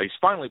 He's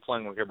finally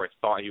playing like everybody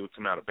thought he would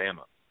come out of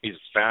Bama. He's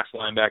a fast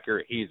linebacker.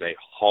 He's a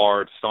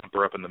hard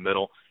thumper up in the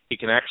middle. He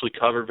can actually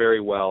cover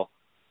very well.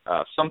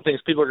 Some things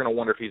people are going to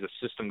wonder if he's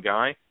a system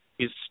guy.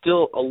 he's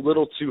still a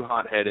little too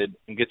hot-headed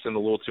and gets in a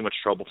little too much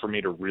trouble for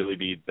me to really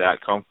be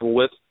that comfortable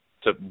with,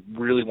 to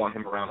really want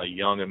him around a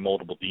young and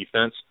moldable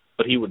defense,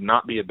 but he would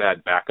not be a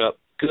bad backup.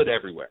 Good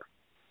everywhere.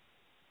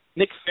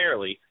 Nick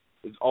Fairley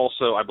is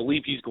also, I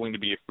believe he's going to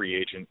be a free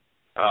agent.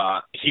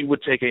 He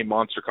would take a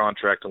monster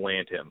contract to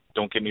land him.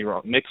 Don't get me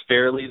wrong. Nick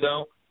Fairley,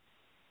 though,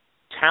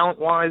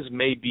 talent-wise,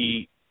 may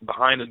be,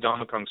 behind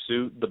Ndamukong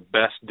Suh, the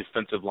best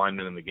defensive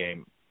lineman in the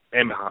game,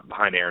 and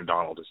behind Aaron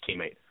Donald, his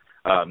teammate.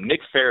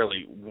 Nick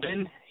Fairley,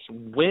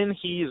 when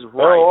he is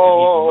right and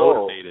he's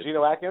motivated.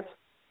 Geno Atkins?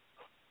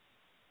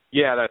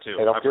 Yeah, that too.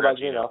 Hey, don't forget about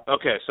Geno.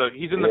 Okay, so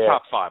he's in the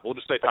top 5. We'll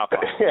just say top 5.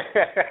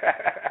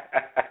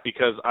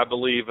 Because I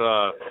believe,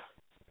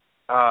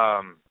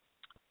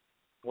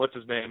 what's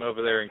his name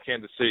over there in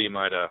Kansas City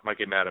might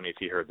get mad at me if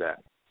he heard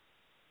that.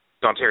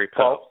 Dontari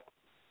Poe.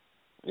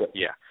 Yep.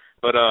 Yeah.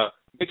 But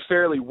Nick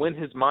Fairley, when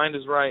his mind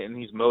is right and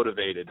he's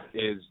motivated,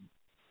 is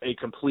a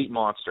complete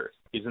monster.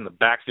 He's in the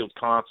backfield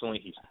constantly.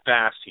 He's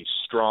fast. He's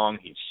strong.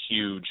 He's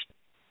huge.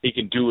 He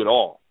can do it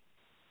all.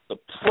 The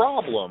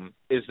problem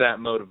is that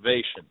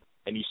motivation.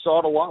 And you saw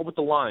it a lot with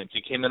the Lions.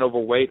 He came in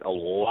overweight a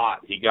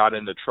lot. He got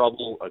into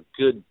trouble a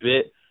good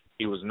bit.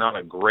 He was not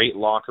a great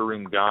locker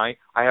room guy.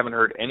 I haven't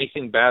heard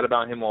anything bad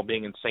about him while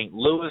being in St.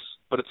 Louis,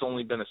 but it's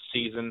only been a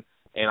season,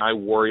 and I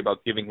worry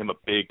about giving him a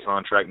big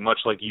contract, much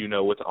like you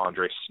know with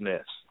Andre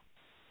Smith.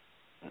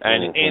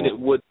 And it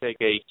would take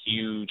a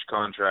huge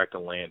contract to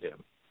land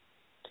him.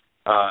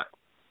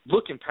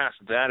 Looking past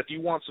that, if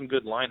you want some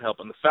good line help,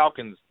 and the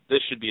Falcons, this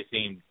should be a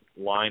themed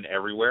line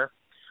everywhere.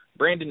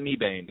 Brandon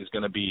Phillips is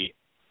going to be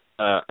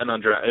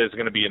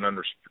an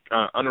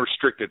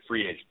unrestricted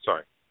free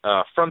agent.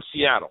 From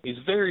Seattle. He's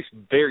very,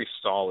 very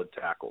solid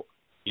tackle.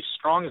 He's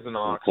strong as an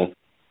ox.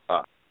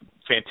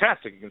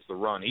 Fantastic against the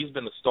run. He's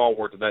been the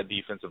stalwart of that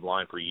defensive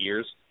line for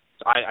years.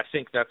 I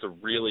think that's a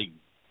really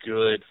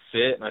good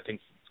fit, and I think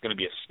it's going to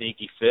be a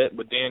sneaky fit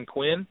with Dan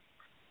Quinn.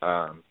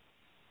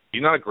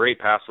 He's not a great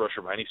pass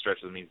rusher by any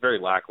stretch of the means. He's very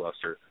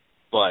lackluster.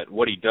 But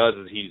what he does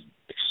is he's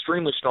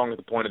extremely strong at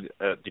the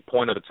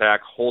point of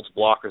attack, holds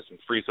blockers, and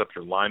frees up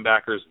your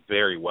linebackers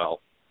very well.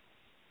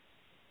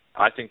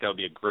 I think that would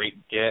be a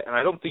great get, and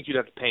I don't think you'd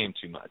have to pay him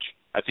too much.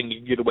 I think you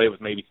can get away with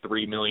maybe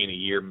 $3 million a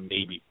year,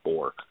 maybe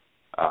 $4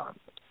 million.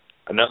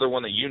 Another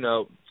one that you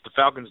know, the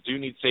Falcons do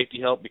need safety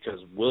help because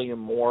William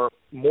Moore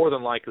more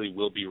than likely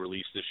will be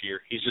released this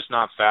year. He's just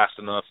not fast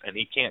enough, and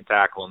he can't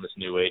tackle in this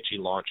new age. He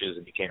launches,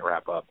 and he can't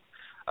wrap up.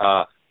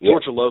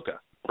 George Aloka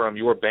from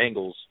your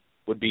Bengals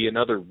would be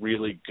another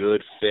really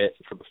good fit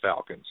for the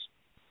Falcons.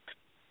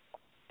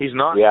 He's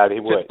not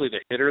typically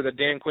the hitter that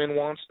Dan Quinn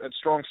wants at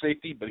strong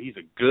safety, but he's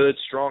a good,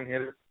 strong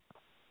hitter.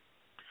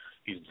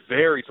 He's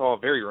very tall,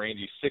 very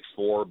rangy,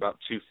 6'4", about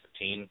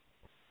 215.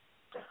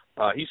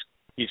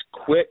 He's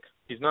quick.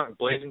 He's not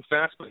blazing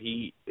fast, but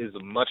he is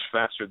much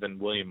faster than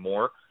William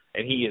Moore,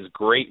 and he is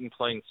great in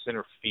playing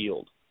center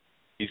field.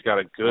 He's got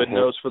a good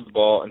nose for the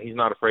ball, and he's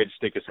not afraid to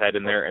stick his head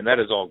in there, and that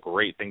is all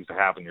great things to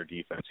have in your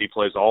defense. He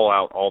plays all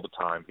out all the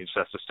time. He just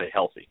has to stay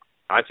healthy.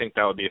 I think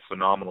that would be a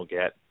phenomenal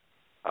get.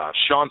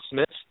 Sean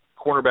Smith,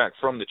 cornerback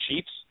from the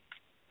Chiefs.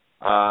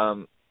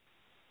 I'm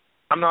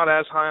not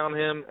as high on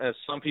him as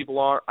some people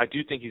are. I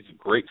do think he's a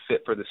great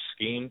fit for this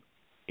scheme.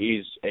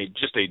 He's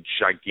just a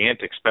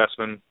gigantic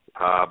specimen,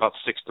 about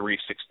 6'3",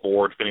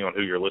 6'4", depending on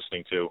who you're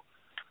listening to,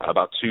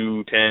 about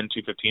 210,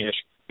 215-ish.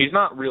 He's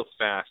not real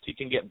fast. He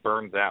can get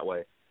burned that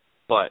way,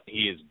 but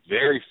he is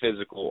very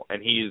physical,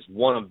 and he is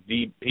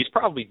he's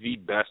probably the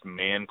best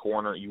man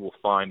corner you will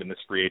find in this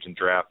free agent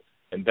draft,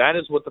 and that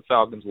is what the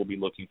Falcons will be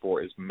looking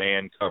for, is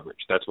man coverage.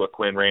 That's what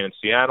Quinn ran in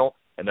Seattle,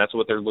 and that's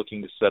what they're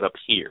looking to set up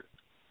here.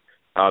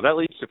 That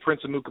leads to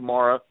Prince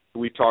Amukamara,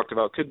 who we talked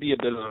about, could be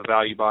a bit of a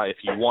value buy if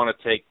you want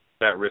to take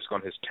that risk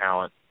on his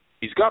talent.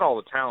 He's got all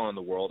the talent in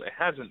the world. It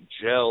hasn't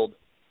gelled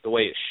the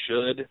way it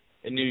should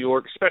in New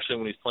York, especially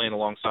when he's playing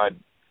alongside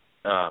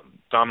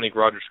Dominique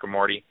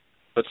Rodgers-Cromartie.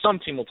 But some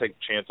team will take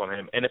a chance on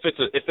him. And if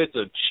it's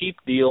a cheap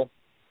deal,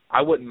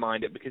 I wouldn't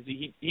mind it because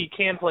he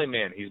can play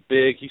man. He's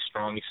big, he's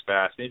strong, he's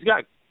fast, and he's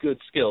got good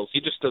skills.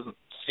 He just doesn't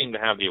seem to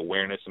have the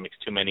awareness and makes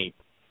too many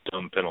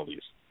dumb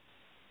penalties.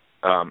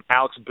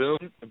 Alex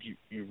Boone, if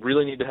you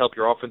really need to help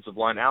your offensive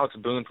line, Alex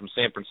Boone from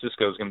San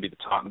Francisco is going to be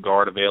the top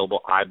guard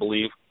available, I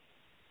believe.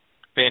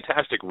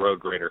 Fantastic road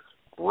grader,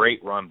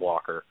 great run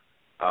blocker.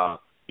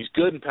 He's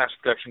good in pass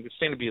protection, could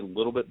stand to be a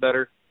little bit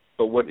better,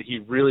 but what he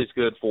really is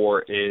good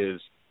for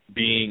is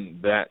being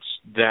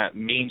that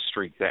mean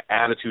streak, that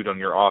attitude on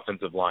your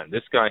offensive line.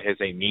 This guy has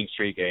a mean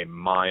streak a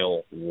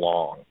mile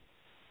long.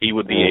 He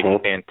would be a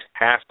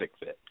fantastic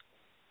fit.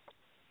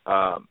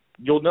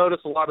 You'll notice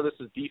a lot of this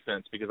is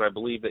defense because I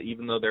believe that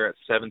even though they're at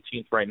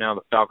 17th right now,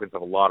 the Falcons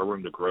have a lot of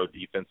room to grow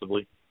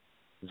defensively.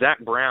 Zach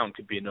Brown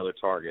could be another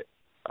target,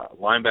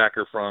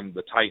 linebacker from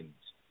the Titans.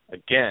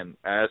 Again,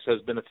 as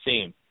has been a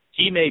theme,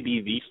 he may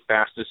be the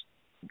fastest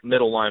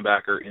middle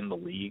linebacker in the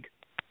league.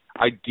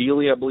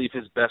 Ideally, I believe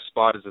his best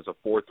spot is as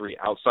a 4-3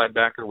 outside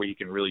backer where you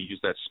can really use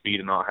that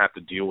speed and not have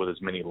to deal with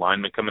as many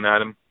linemen coming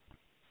at him.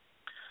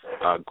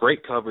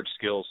 Great coverage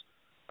skills.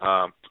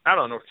 out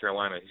of North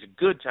Carolina. He's a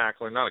good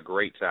tackler, not a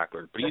great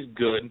tackler, but he's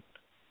good.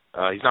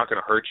 He's not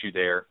going to hurt you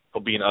there.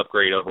 He'll be an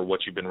upgrade over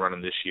what you've been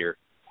running this year.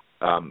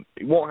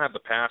 He won't have the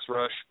pass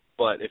rush,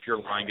 but if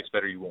your line gets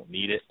better, you won't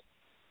need it.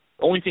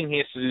 The only thing he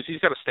has to do is he's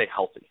got to stay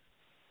healthy.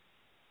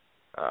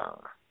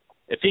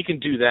 If he can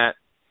do that,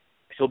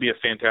 he'll be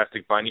a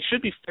fantastic buy. And he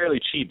should be fairly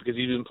cheap because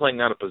he's been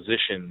playing out of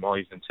position while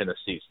he's in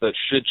Tennessee. So that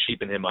should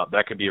cheapen him up.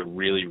 That could be a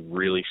really,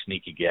 really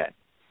sneaky get.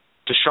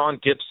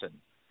 Deshaun Gibson,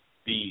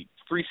 the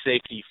free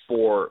safety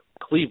for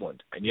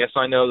Cleveland. And yes,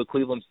 I know the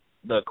Cleveland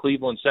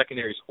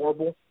secondary is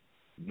horrible.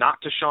 Not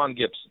Deshaun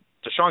Gibson.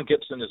 Deshaun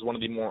Gibson is one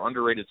of the more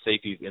underrated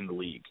safeties in the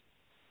league.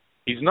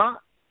 He's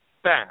not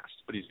fast,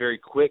 but he's very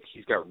quick.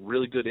 He's got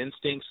really good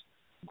instincts,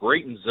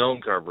 great in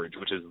zone coverage,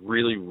 which is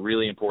really,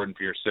 really important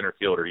for your center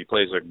fielder. He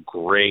plays a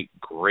great,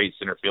 great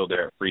center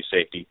fielder at free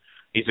safety.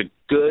 He's a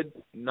good,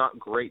 not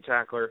great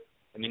tackler,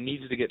 and he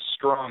needs to get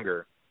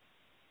stronger,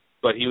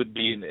 but he would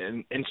be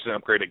an instant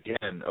upgrade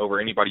again over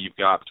anybody you've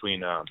got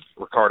between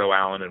Ricardo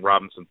Allen and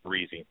Robinson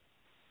Parisi.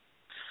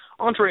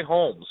 Andre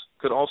Holmes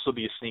could also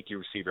be a sneaky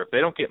receiver. If they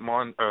don't get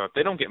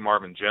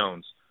Marvin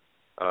Jones,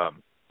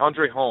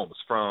 Andre Holmes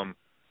from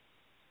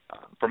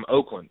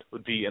Oakland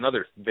would be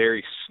another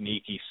very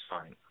sneaky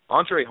sign.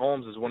 Andre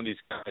Holmes is one of these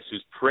guys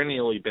who's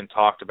perennially been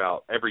talked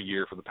about every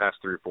year for the past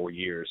 3 or 4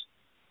 years.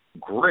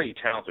 Great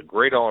talented,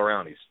 great all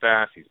around. He's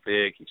fast, he's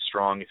big, he's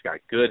strong, he's got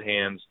good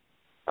hands.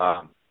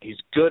 He's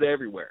good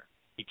everywhere.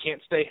 He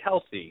can't stay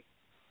healthy,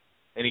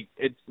 and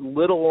it's a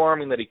little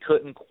alarming that he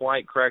couldn't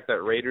quite crack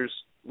that Raiders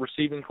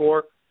receiving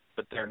core,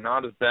 but they're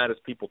not as bad as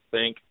people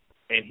think,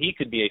 and he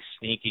could be a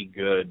sneaky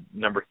good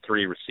number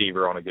 3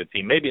 receiver on a good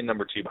team, maybe a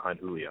number 2 behind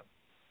Julio.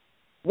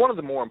 One of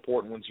the more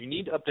important ones, you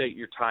need to update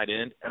your tight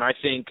end, and I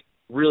think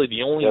really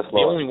the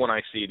only one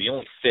I see, the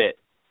only fit,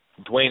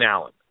 Dwayne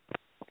Allen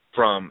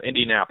from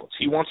Indianapolis.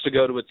 He wants to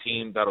go to a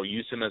team that'll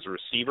use him as a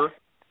receiver.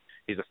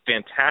 He's a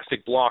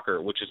fantastic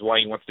blocker, which is why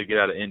he wants to get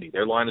out of Indy.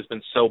 Their line has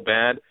been so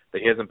bad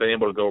that he hasn't been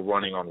able to go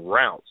running on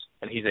routes,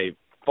 and he's a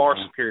far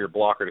superior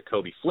blocker to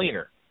Coby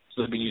Fleener,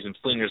 so they've been using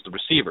Fleener as the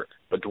receiver.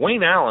 But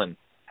Dwayne Allen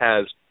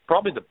has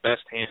probably the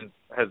best hands,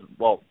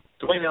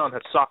 Dwayne Allen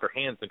has softer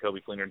hands than Coby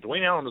Fleener.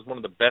 Dwayne Allen was one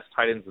of the best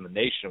tight ends in the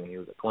nation when he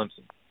was at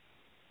Clemson.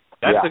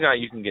 That's the guy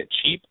you can get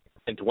cheap,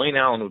 and Dwayne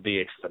Allen would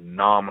be a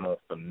phenomenal,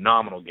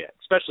 phenomenal get,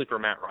 especially for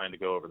Matt Ryan to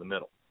go over the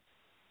middle.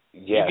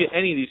 Yes. You get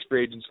any of these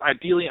free agents,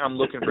 ideally I'm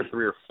looking for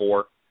 3 or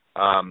 4.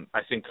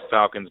 I think the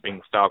Falcons, being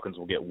the Falcons,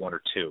 will get 1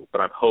 or 2,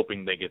 but I'm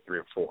hoping they get 3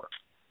 or 4.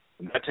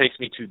 And that takes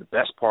me to the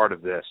best part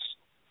of this.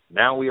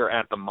 Now we are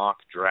at the mock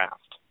draft.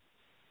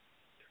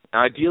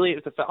 Now, ideally,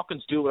 if the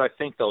Falcons do what I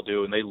think they'll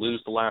do and they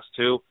lose the last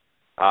 2,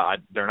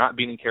 they're not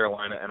beating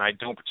Carolina, and I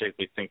don't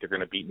particularly think they're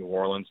going to beat New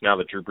Orleans now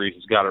that Drew Brees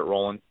has got it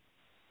rolling.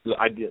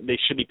 They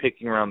should be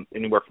picking around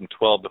anywhere from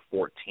 12 to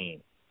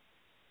 14.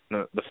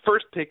 Now, the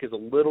first pick is a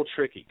little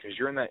tricky because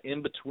you're in that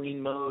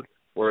in-between mode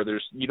where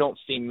you don't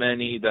see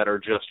many that are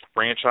just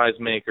franchise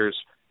makers,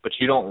 but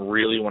you don't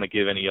really want to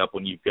give any up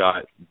when you've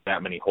got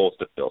that many holes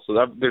to fill. So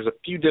there's a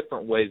few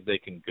different ways they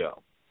can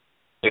go.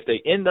 If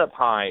they end up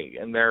high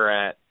and they're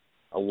at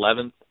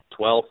 11th,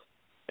 12th,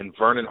 and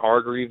Vernon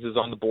Hargreaves is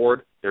on the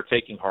board, they're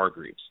taking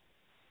Hargreaves.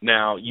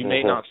 Now, you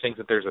may not think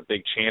that there's a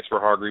big chance for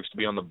Hargreaves to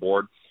be on the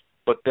board,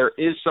 but there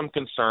is some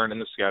concern in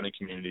the scouting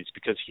communities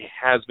because he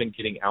has been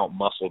getting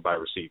out-muscled by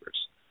receivers.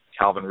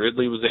 Calvin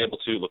Ridley was able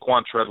to.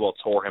 Laquan Treadwell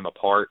tore him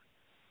apart.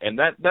 And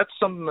that's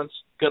something that's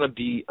going to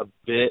be a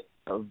bit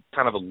of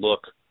kind of a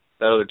look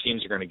that other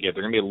teams are going to give.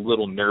 They're going to be a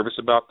little nervous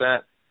about that.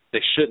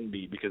 They shouldn't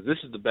be because this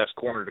is the best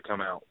corner to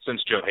come out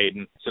since Joe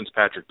Hayden, since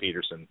Patrick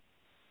Peterson.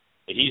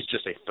 He's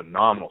just a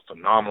phenomenal,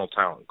 phenomenal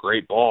talent.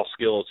 Great ball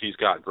skills. He's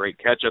got great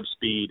catch-up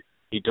speed.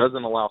 He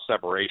doesn't allow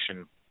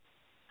separation.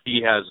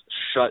 He has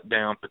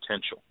shut-down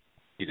potential.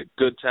 He's a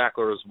good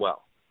tackler as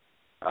well.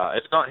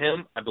 If not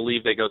him, I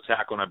believe they go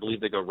tackle, and I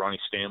believe they go Ronnie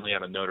Stanley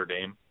out of Notre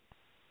Dame.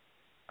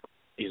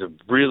 He's a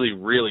really,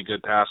 really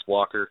good pass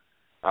blocker.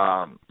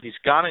 He's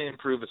got to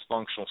improve his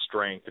functional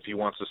strength if he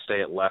wants to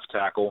stay at left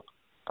tackle.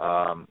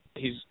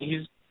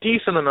 He's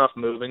decent enough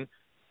moving,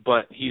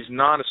 but he's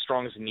not as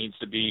strong as he needs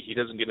to be. He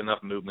doesn't get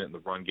enough movement in the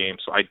run game,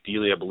 so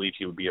ideally I believe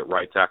he would be at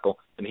right tackle,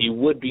 and he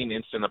would be an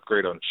instant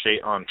upgrade on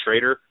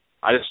Trader.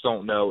 I just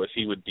don't know if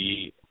he would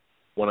be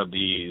one of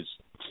these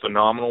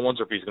phenomenal ones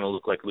or if he's going to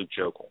look like Luke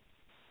Jokel.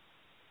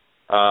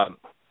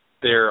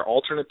 Their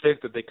alternate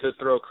pick that they could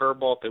throw a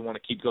curveball if they want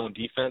to keep going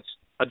defense,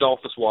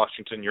 Adolphus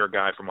Washington, your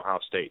guy from Ohio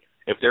State.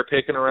 If they're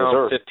picking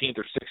around 15th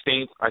or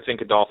 16th, I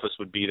think Adolphus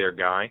would be their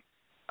guy.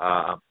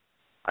 I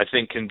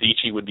think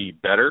Nkemdiche would be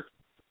better,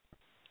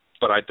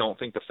 but I don't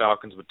think the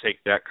Falcons would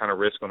take that kind of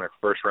risk on their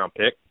first-round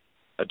pick.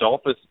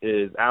 Adolphus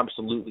is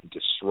absolutely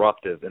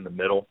disruptive in the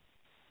middle.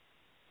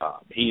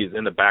 He is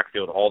in the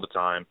backfield all the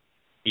time.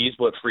 He's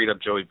what freed up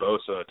Joey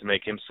Bosa to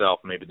make himself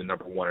maybe the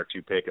number 1 or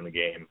 2 pick in the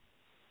game.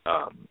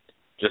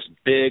 Just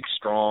big,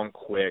 strong,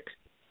 quick,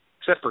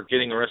 except for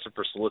getting arrested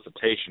for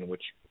solicitation,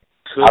 which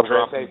could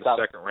drop him in the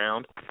second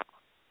round.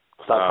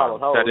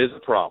 That is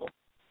a problem.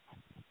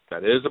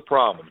 That is a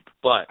problem,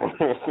 but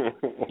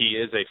he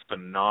is a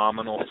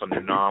phenomenal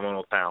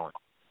talent.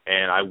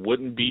 And I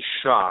wouldn't be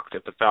shocked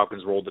if the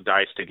Falcons rolled the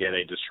dice to get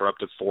a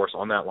disruptive force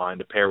on that line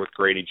to pair with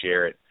Grady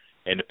Jarrett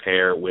and to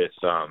pair with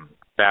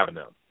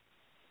Babineau.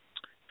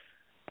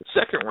 The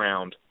second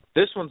round,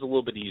 this one's a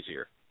little bit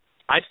easier.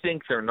 I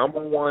think their number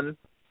one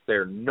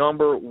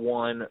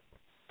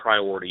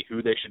priority,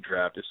 who they should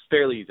draft, is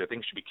fairly easy. I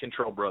think it should be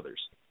Kentrell Brothers,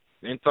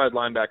 an inside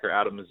linebacker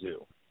out of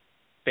Mizzou.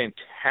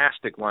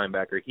 Fantastic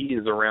linebacker. He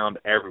is around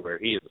everywhere.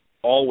 He is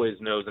always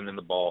nosing in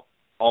the ball,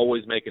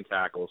 always making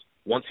tackles.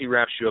 Once he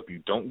wraps you up, you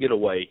don't get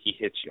away. He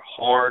hits you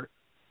hard.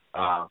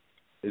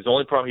 His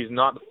only problem, he's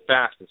not the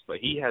fastest, but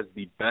he has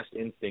the best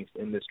instincts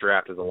in this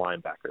draft as a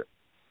linebacker.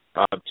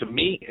 To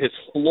me, his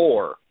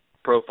floor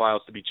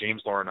profiles to be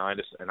James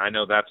Laurinaitis, and I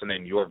know that's a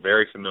name you're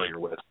very familiar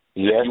with.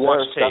 Yes, if you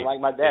watch tape, like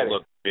my daddy. They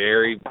look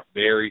very,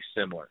 very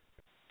similar.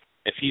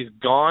 If he's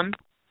gone,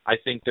 I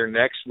think their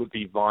next would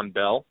be Von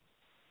Bell.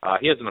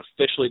 He hasn't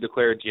officially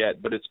declared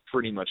yet, but it's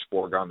pretty much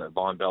foregone that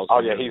Von Bell's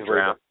going to he's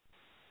draft.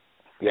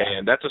 Yeah.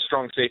 And that's a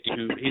strong safety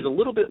who he's a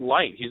little bit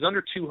light. He's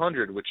under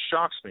 200, which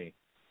shocks me.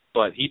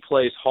 But he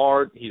plays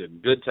hard. He's a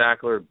good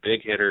tackler,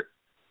 big hitter,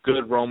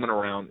 good roaming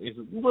around. He's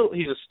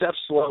a step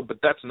slow, but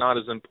that's not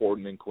as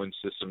important in Quinn's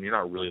system. You're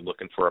not really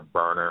looking for a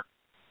burner.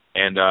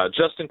 And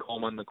Justin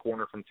Coleman, the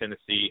corner from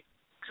Tennessee,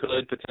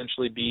 could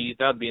potentially be,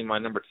 that would be my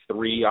number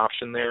 3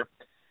 option there.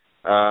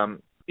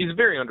 He's a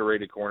very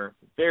underrated corner,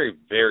 very,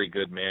 very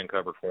good man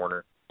cover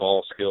corner,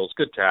 ball skills,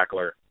 good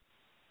tackler.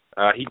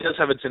 He does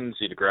have a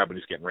tendency to grab when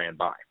he's getting ran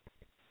by.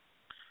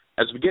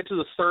 As we get to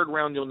the third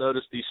round, you'll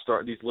notice these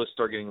lists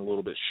start getting a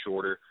little bit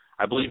shorter.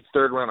 I believe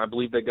third round,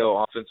 they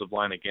go offensive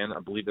line again. I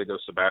believe they go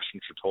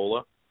Sebastian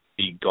Tretola,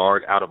 the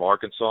guard out of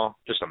Arkansas.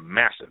 Just a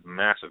massive,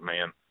 massive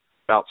man,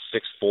 about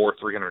 6'4",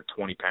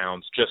 320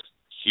 pounds, just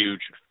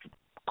huge,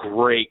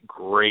 great,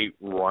 great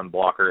run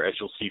blocker, as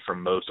you'll see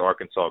from most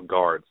Arkansas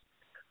guards.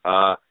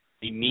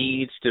 He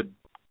needs to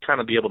kind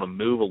of be able to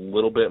move a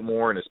little bit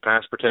more in his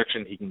pass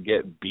protection. He can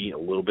get beat a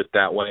little bit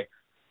that way.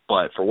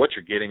 But for what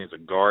you're getting as a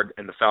guard,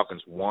 and the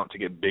Falcons want to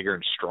get bigger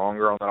and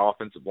stronger on that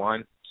offensive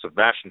line,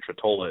 Sebastian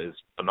Tretola is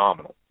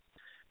phenomenal.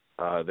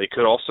 They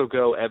could also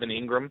go Evan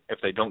Ingram. If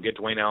they don't get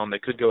Dwayne Allen, they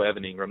could go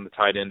Evan Ingram, the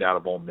tight end out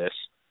of Ole Miss,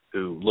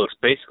 who looks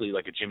basically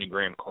like a Jimmy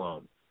Graham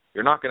clone.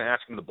 You're not going to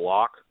ask him to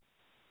block,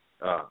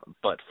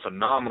 but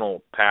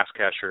phenomenal pass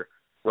catcher,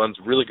 runs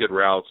really good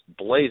routes,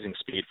 blazing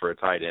speed for a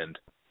tight end.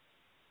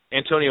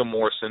 Antonio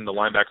Morrison, the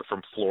linebacker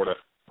from Florida,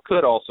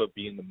 could also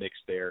be in the mix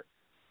there.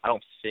 I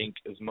don't think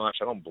as much.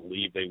 I don't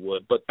believe they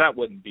would, but that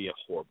wouldn't be a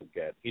horrible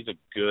get. He's a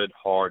good,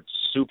 hard,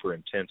 super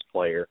intense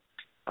player.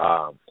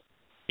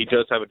 He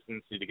does have a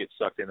tendency to get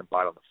sucked in and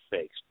bite on the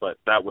face, but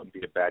that wouldn't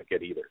be a bad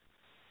get either.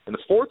 In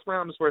the fourth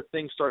round is where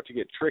things start to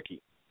get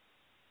tricky.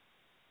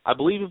 I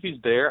believe if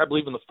he's there, I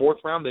believe in the fourth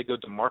round they go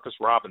to Marcus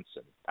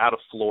Robinson out of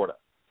Florida.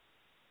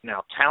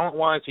 Now,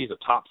 talent-wise, he's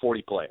a top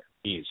 40 player.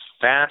 He's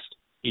fast.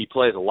 He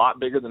plays a lot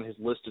bigger than his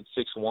listed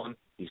 6'1".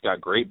 He's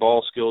got great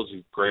ball skills.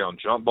 He's great on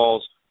jump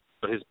balls.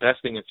 But his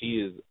best thing is he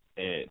is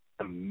an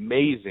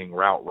amazing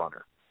route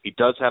runner. He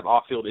does have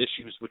off-field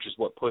issues, which is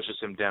what pushes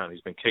him down.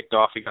 He's been kicked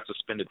off. He got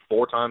suspended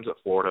 4 times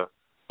at Florida.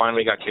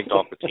 Finally got kicked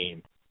off the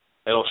team.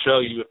 It'll show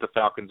you if the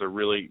Falcons are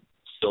really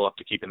still up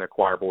to keeping their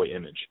choir boy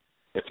image.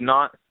 If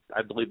not,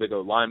 I believe they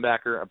go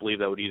linebacker. I believe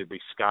that would either be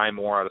Sky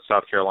Moore out of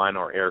South Carolina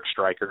or Eric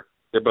Stryker.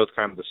 They're both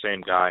kind of the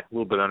same guy, a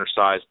little bit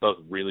undersized, both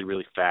really,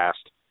 really fast,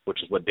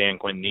 which is what Dan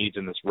Quinn needs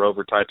in this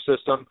rover-type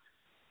system.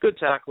 Good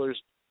tacklers,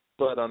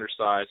 but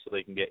undersized so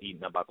they can get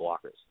eaten up by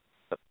blockers.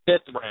 The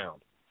fifth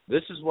round.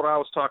 This is what I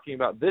was talking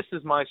about. This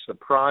is my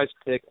surprise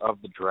pick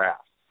of the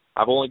draft.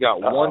 I've only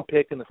got one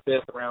pick in the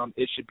fifth round.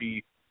 It should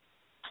be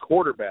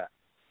quarterback,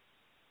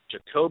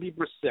 Jacoby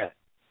Brissett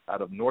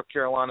out of North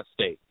Carolina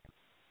State.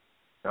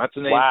 Now, that's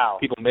a name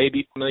people may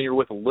be familiar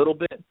with a little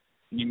bit.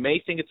 You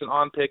may think it's an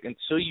on pick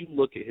until you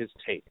look at his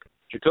tape.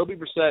 Jacoby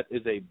Brissett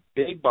is a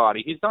big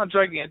body. He's not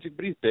gigantic,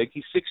 but he's big.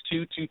 He's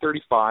 6'2",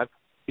 235.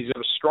 He's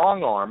got a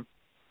strong arm.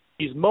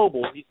 He's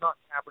mobile. He's not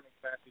Kaepernick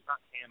fast. He's not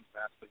Cam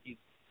fast, but he's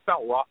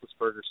about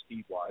Roethlisberger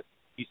speed-wise.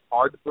 He's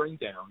hard to bring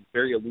down,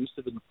 very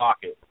elusive in the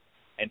pocket,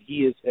 and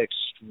he is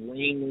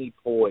extremely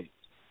poised.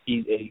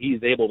 He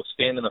is able to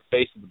stand in the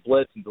face of the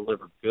blitz and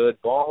deliver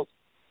good balls.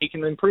 He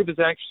can improve his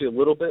accuracy a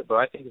little bit, but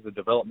I think as a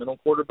developmental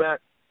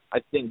quarterback, I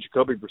think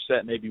Jacoby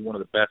Brissett may be one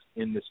of the best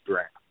in this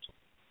draft.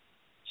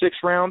 Sixth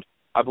round,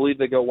 I believe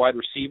they go wide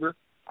receiver.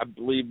 I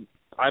believe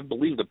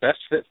the best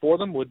fit for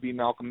them would be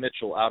Malcolm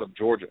Mitchell out of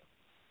Georgia.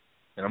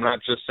 And I'm not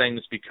just saying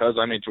this because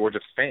I'm a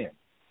Georgia fan.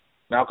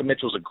 Malcolm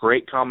Mitchell's a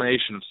great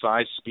combination of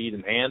size, speed,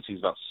 and hands. He's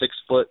about 6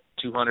 foot,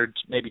 200,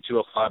 maybe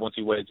 205 once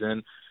he weighs in.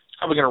 He's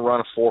probably going to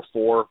run a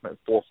 4.4,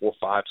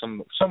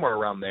 4.45, somewhere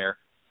around there.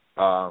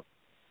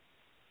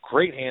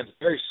 Great hands,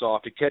 very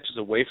soft. He catches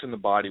away from the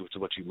body, which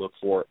is what you look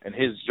for. And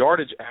his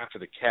yardage after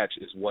the catch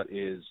is what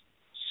is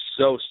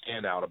so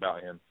standout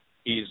about him.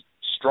 He's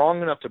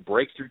strong enough to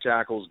break through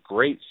tackles,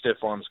 great stiff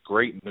arms,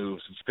 great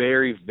moves,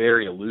 very,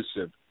 very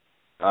elusive.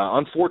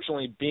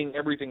 Unfortunately, being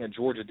everything at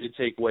Georgia did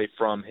take away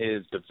from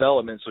his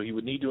development, so he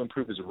would need to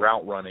improve his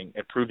route running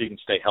and prove he can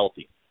stay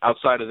healthy.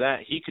 Outside of that,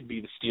 he could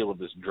be the steal of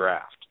this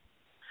draft.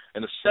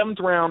 In the 7th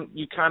round,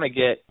 you kind of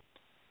get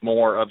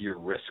more of your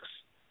risks,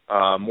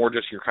 more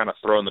just you're kind of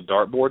throwing the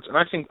dartboards. And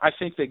I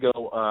think they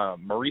go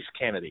Maurice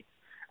Kennedy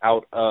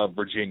out of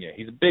Virginia.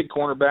 He's a big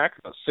cornerback,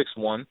 about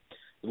 6'1",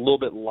 a little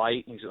bit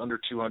light. He's under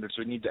 200,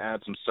 so you need to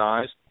add some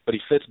size. But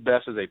he fits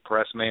best as a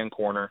press man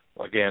corner,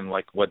 again,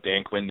 like what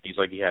Dan Quinn needs,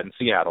 like he had in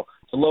Seattle.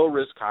 It's a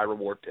low-risk,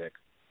 high-reward pick.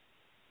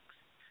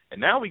 And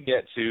now we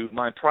get to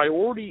my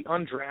priority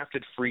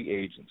undrafted free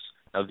agents.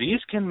 Now, these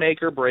can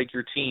make or break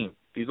your team.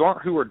 These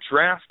aren't who are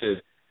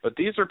drafted, but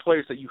these are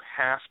players that you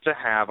have to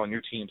have on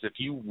your teams if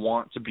you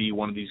want to be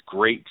one of these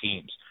great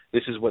teams.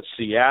 This is what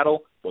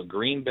Seattle, what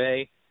Green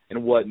Bay,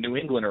 and what New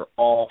England are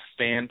all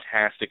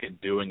fantastic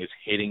at doing, is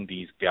hitting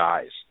these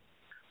guys.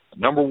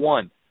 Number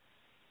 1,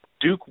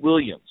 Duke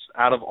Williams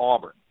out of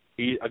Auburn.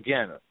 He,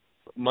 again,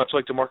 much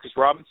like DeMarcus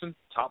Robinson,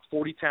 top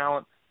 40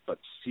 talent, but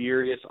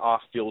serious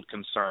off-field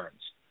concerns.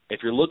 If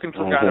you're looking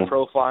for a guy to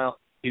profile,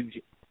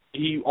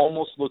 he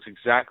almost looks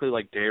exactly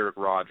like Derek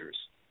Rogers.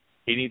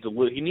 He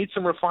needs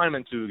some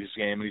refinement to his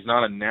game, and he's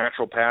not a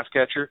natural pass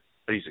catcher,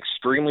 but he's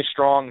extremely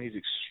strong, he's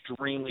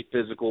extremely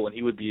physical, and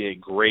he would be a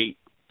great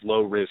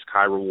low-risk,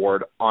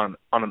 high-reward on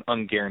an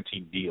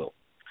unguaranteed deal.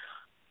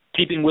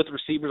 Keeping with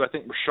receivers, I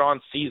think Rashawn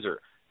Caesar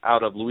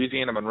out of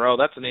Louisiana Monroe,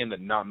 that's a name that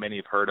not many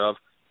have heard of.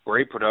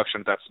 Great production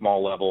at that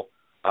small level.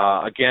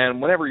 Again,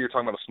 whenever you're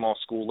talking about a small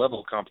school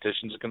level,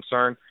 competition is a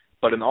concern,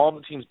 but in all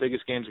the team's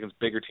biggest games against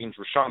bigger teams,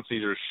 Rashawn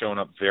Caesar has shown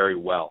up very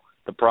well.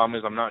 The problem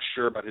is I'm not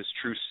sure about his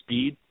true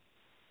speed.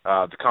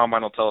 The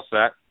Combine will tell us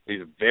that.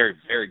 He's a very,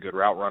 very good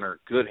route runner,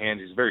 good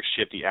hands. He's very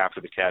shifty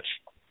after the catch.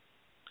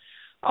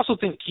 I also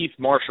think Keith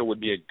Marshall would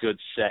be a good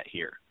set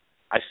here.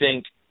 I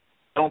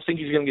don't think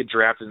he's going to get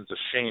drafted. It's a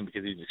shame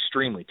because he's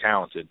extremely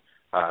talented.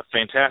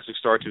 Fantastic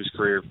start to his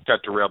career,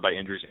 got derailed by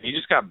injuries, and he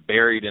just got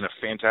buried in a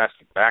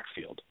fantastic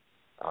backfield.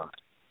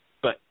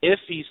 But if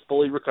he's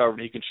fully recovered,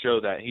 he can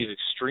show that. He's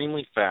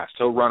extremely fast.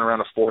 He'll run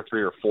around a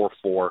 4.3 or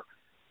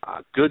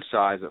 4.4. Good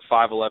size at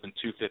 5'11",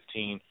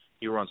 215.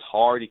 He runs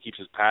hard. He keeps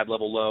his pad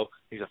level low.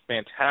 He's a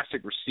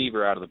fantastic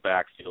receiver out of the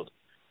backfield.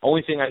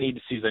 Only thing I need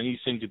to see is I need to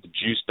see him get the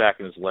juice back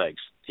in his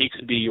legs. He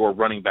could be your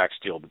running back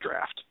steal of the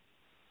draft.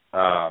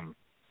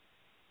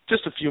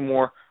 Just a few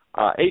more.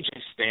 A.J.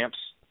 Stamps.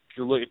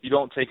 If you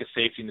don't take a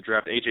safety in the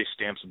draft, A.J.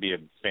 Stamps would be a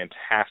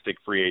fantastic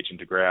free agent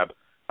to grab.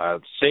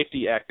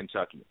 Safety at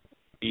Kentucky.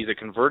 He's a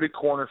converted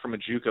corner from a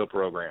JUCO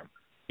program.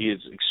 He is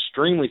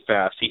extremely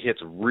fast. He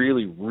hits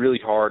really, really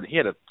hard. He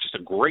had just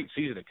a great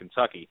season at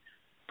Kentucky.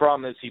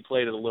 Problem is he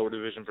played at a lower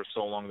division for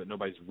so long that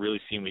nobody's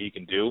really seen what he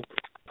can do.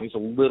 He's a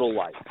little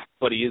light,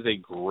 but he is a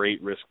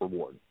great risk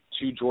reward.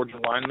 2 Georgia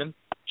linemen,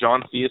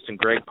 John Theus and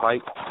Greg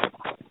Pike.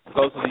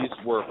 Both of these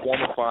were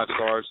former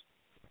 5-stars,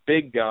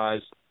 big guys.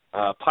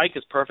 Pike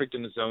is perfect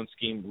in his zone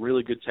scheme,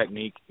 really good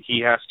technique.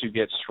 He has to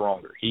get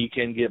stronger. He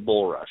can get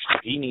bull rushed.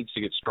 He needs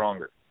to get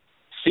stronger.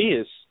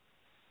 Theus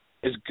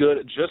is good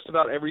at just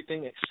about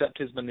everything except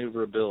his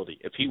maneuverability.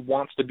 If he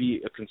wants to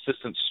be a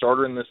consistent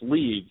starter in this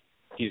league,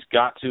 he's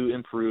got to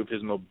improve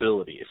his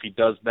mobility. If he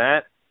does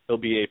that, he'll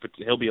be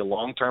a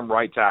long-term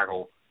right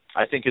tackle.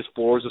 I think his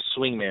floor is a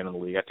swing man in the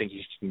league. I think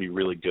he can be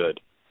really good.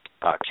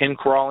 Ken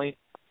Crawley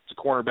is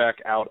a cornerback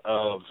out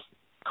of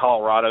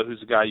Colorado,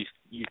 who's a guy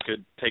you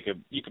could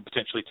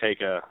potentially take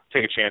a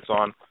chance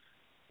on.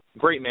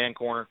 Great man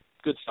corner,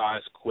 good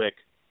size, quick.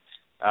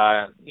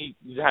 He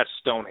has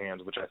stone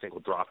hands, which I think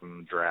will drop him in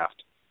the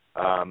draft.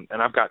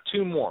 And I've got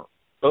 2 more,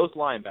 both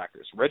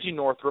linebackers. Reggie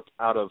Northrup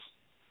out of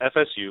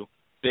FSU,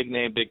 big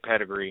name, big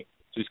pedigree.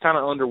 So he's kind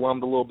of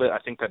underwhelmed a little bit. I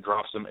think that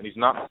drops him, and he's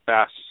not the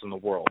fastest in the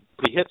world.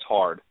 But he hits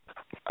hard.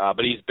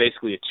 But he's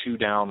basically a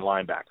 2-down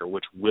linebacker,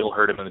 which will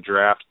hurt him in the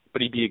draft.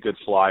 But he'd be a good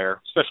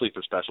flyer, especially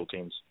for special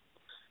teams.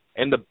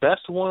 And the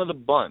best one of the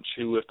bunch,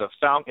 who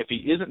if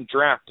he isn't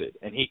drafted,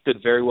 and he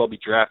could very well be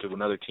drafted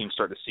when other teams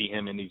start to see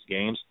him in these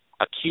games,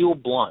 Akil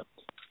Blunt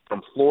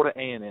from Florida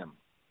A&M.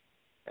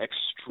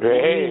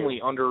 Extremely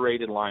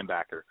underrated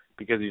linebacker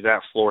because he's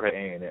at Florida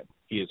A&M.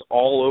 He is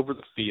all over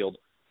the field.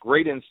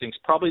 Great instincts,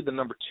 probably the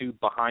number 2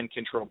 behind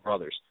Kentrell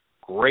Brothers.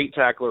 Great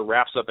tackler,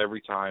 wraps up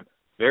every time.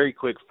 Very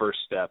quick first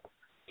step.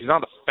 He's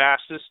not the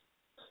fastest,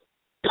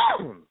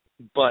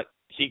 but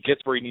he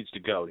gets where he needs to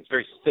go. He's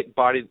very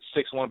thick-bodied,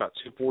 6'1", about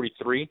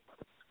 243.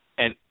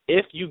 And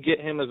if you get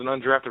him as an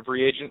undrafted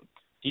free agent,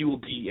 he will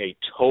be a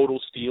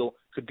total steal,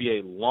 could be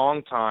a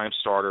long-time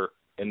starter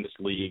in this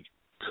league,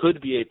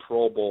 could be a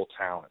Pro Bowl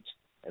talent.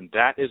 And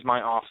that is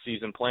my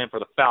off-season plan for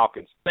the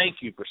Falcons. Thank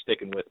you for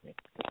sticking with me.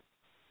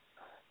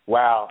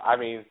 Wow. I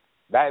mean,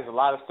 that is a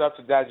lot of stuff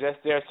to digest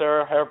there,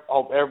 sir.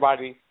 Hope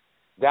everybody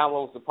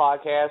downloads the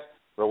podcast,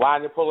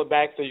 rewind and pull it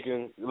back so you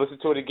can listen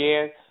to it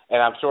again.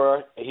 And I'm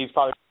sure he's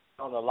probably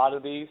on a lot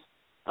of these.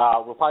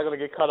 We're probably going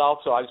to get cut off,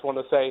 so I just want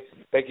to say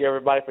thank you,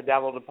 everybody, for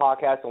downloading the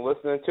podcast and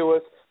listening to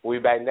us. We'll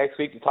be back next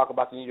week to talk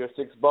about the New Year's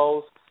Six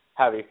Bowls.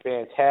 Have a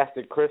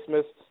fantastic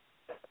Christmas.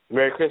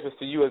 Merry Christmas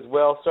to you as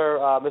well, sir.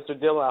 Mr.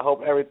 Dillon, I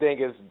hope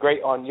everything is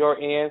great on your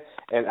end,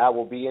 and I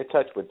will be in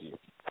touch with you.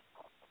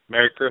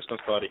 Merry Christmas,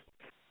 buddy.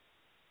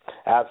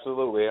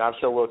 Absolutely, and I'm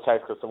sure we'll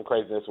text because some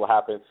craziness will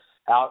happen.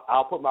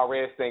 I'll put my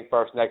Reds thing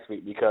first next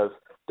week because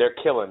they're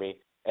killing me,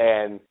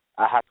 and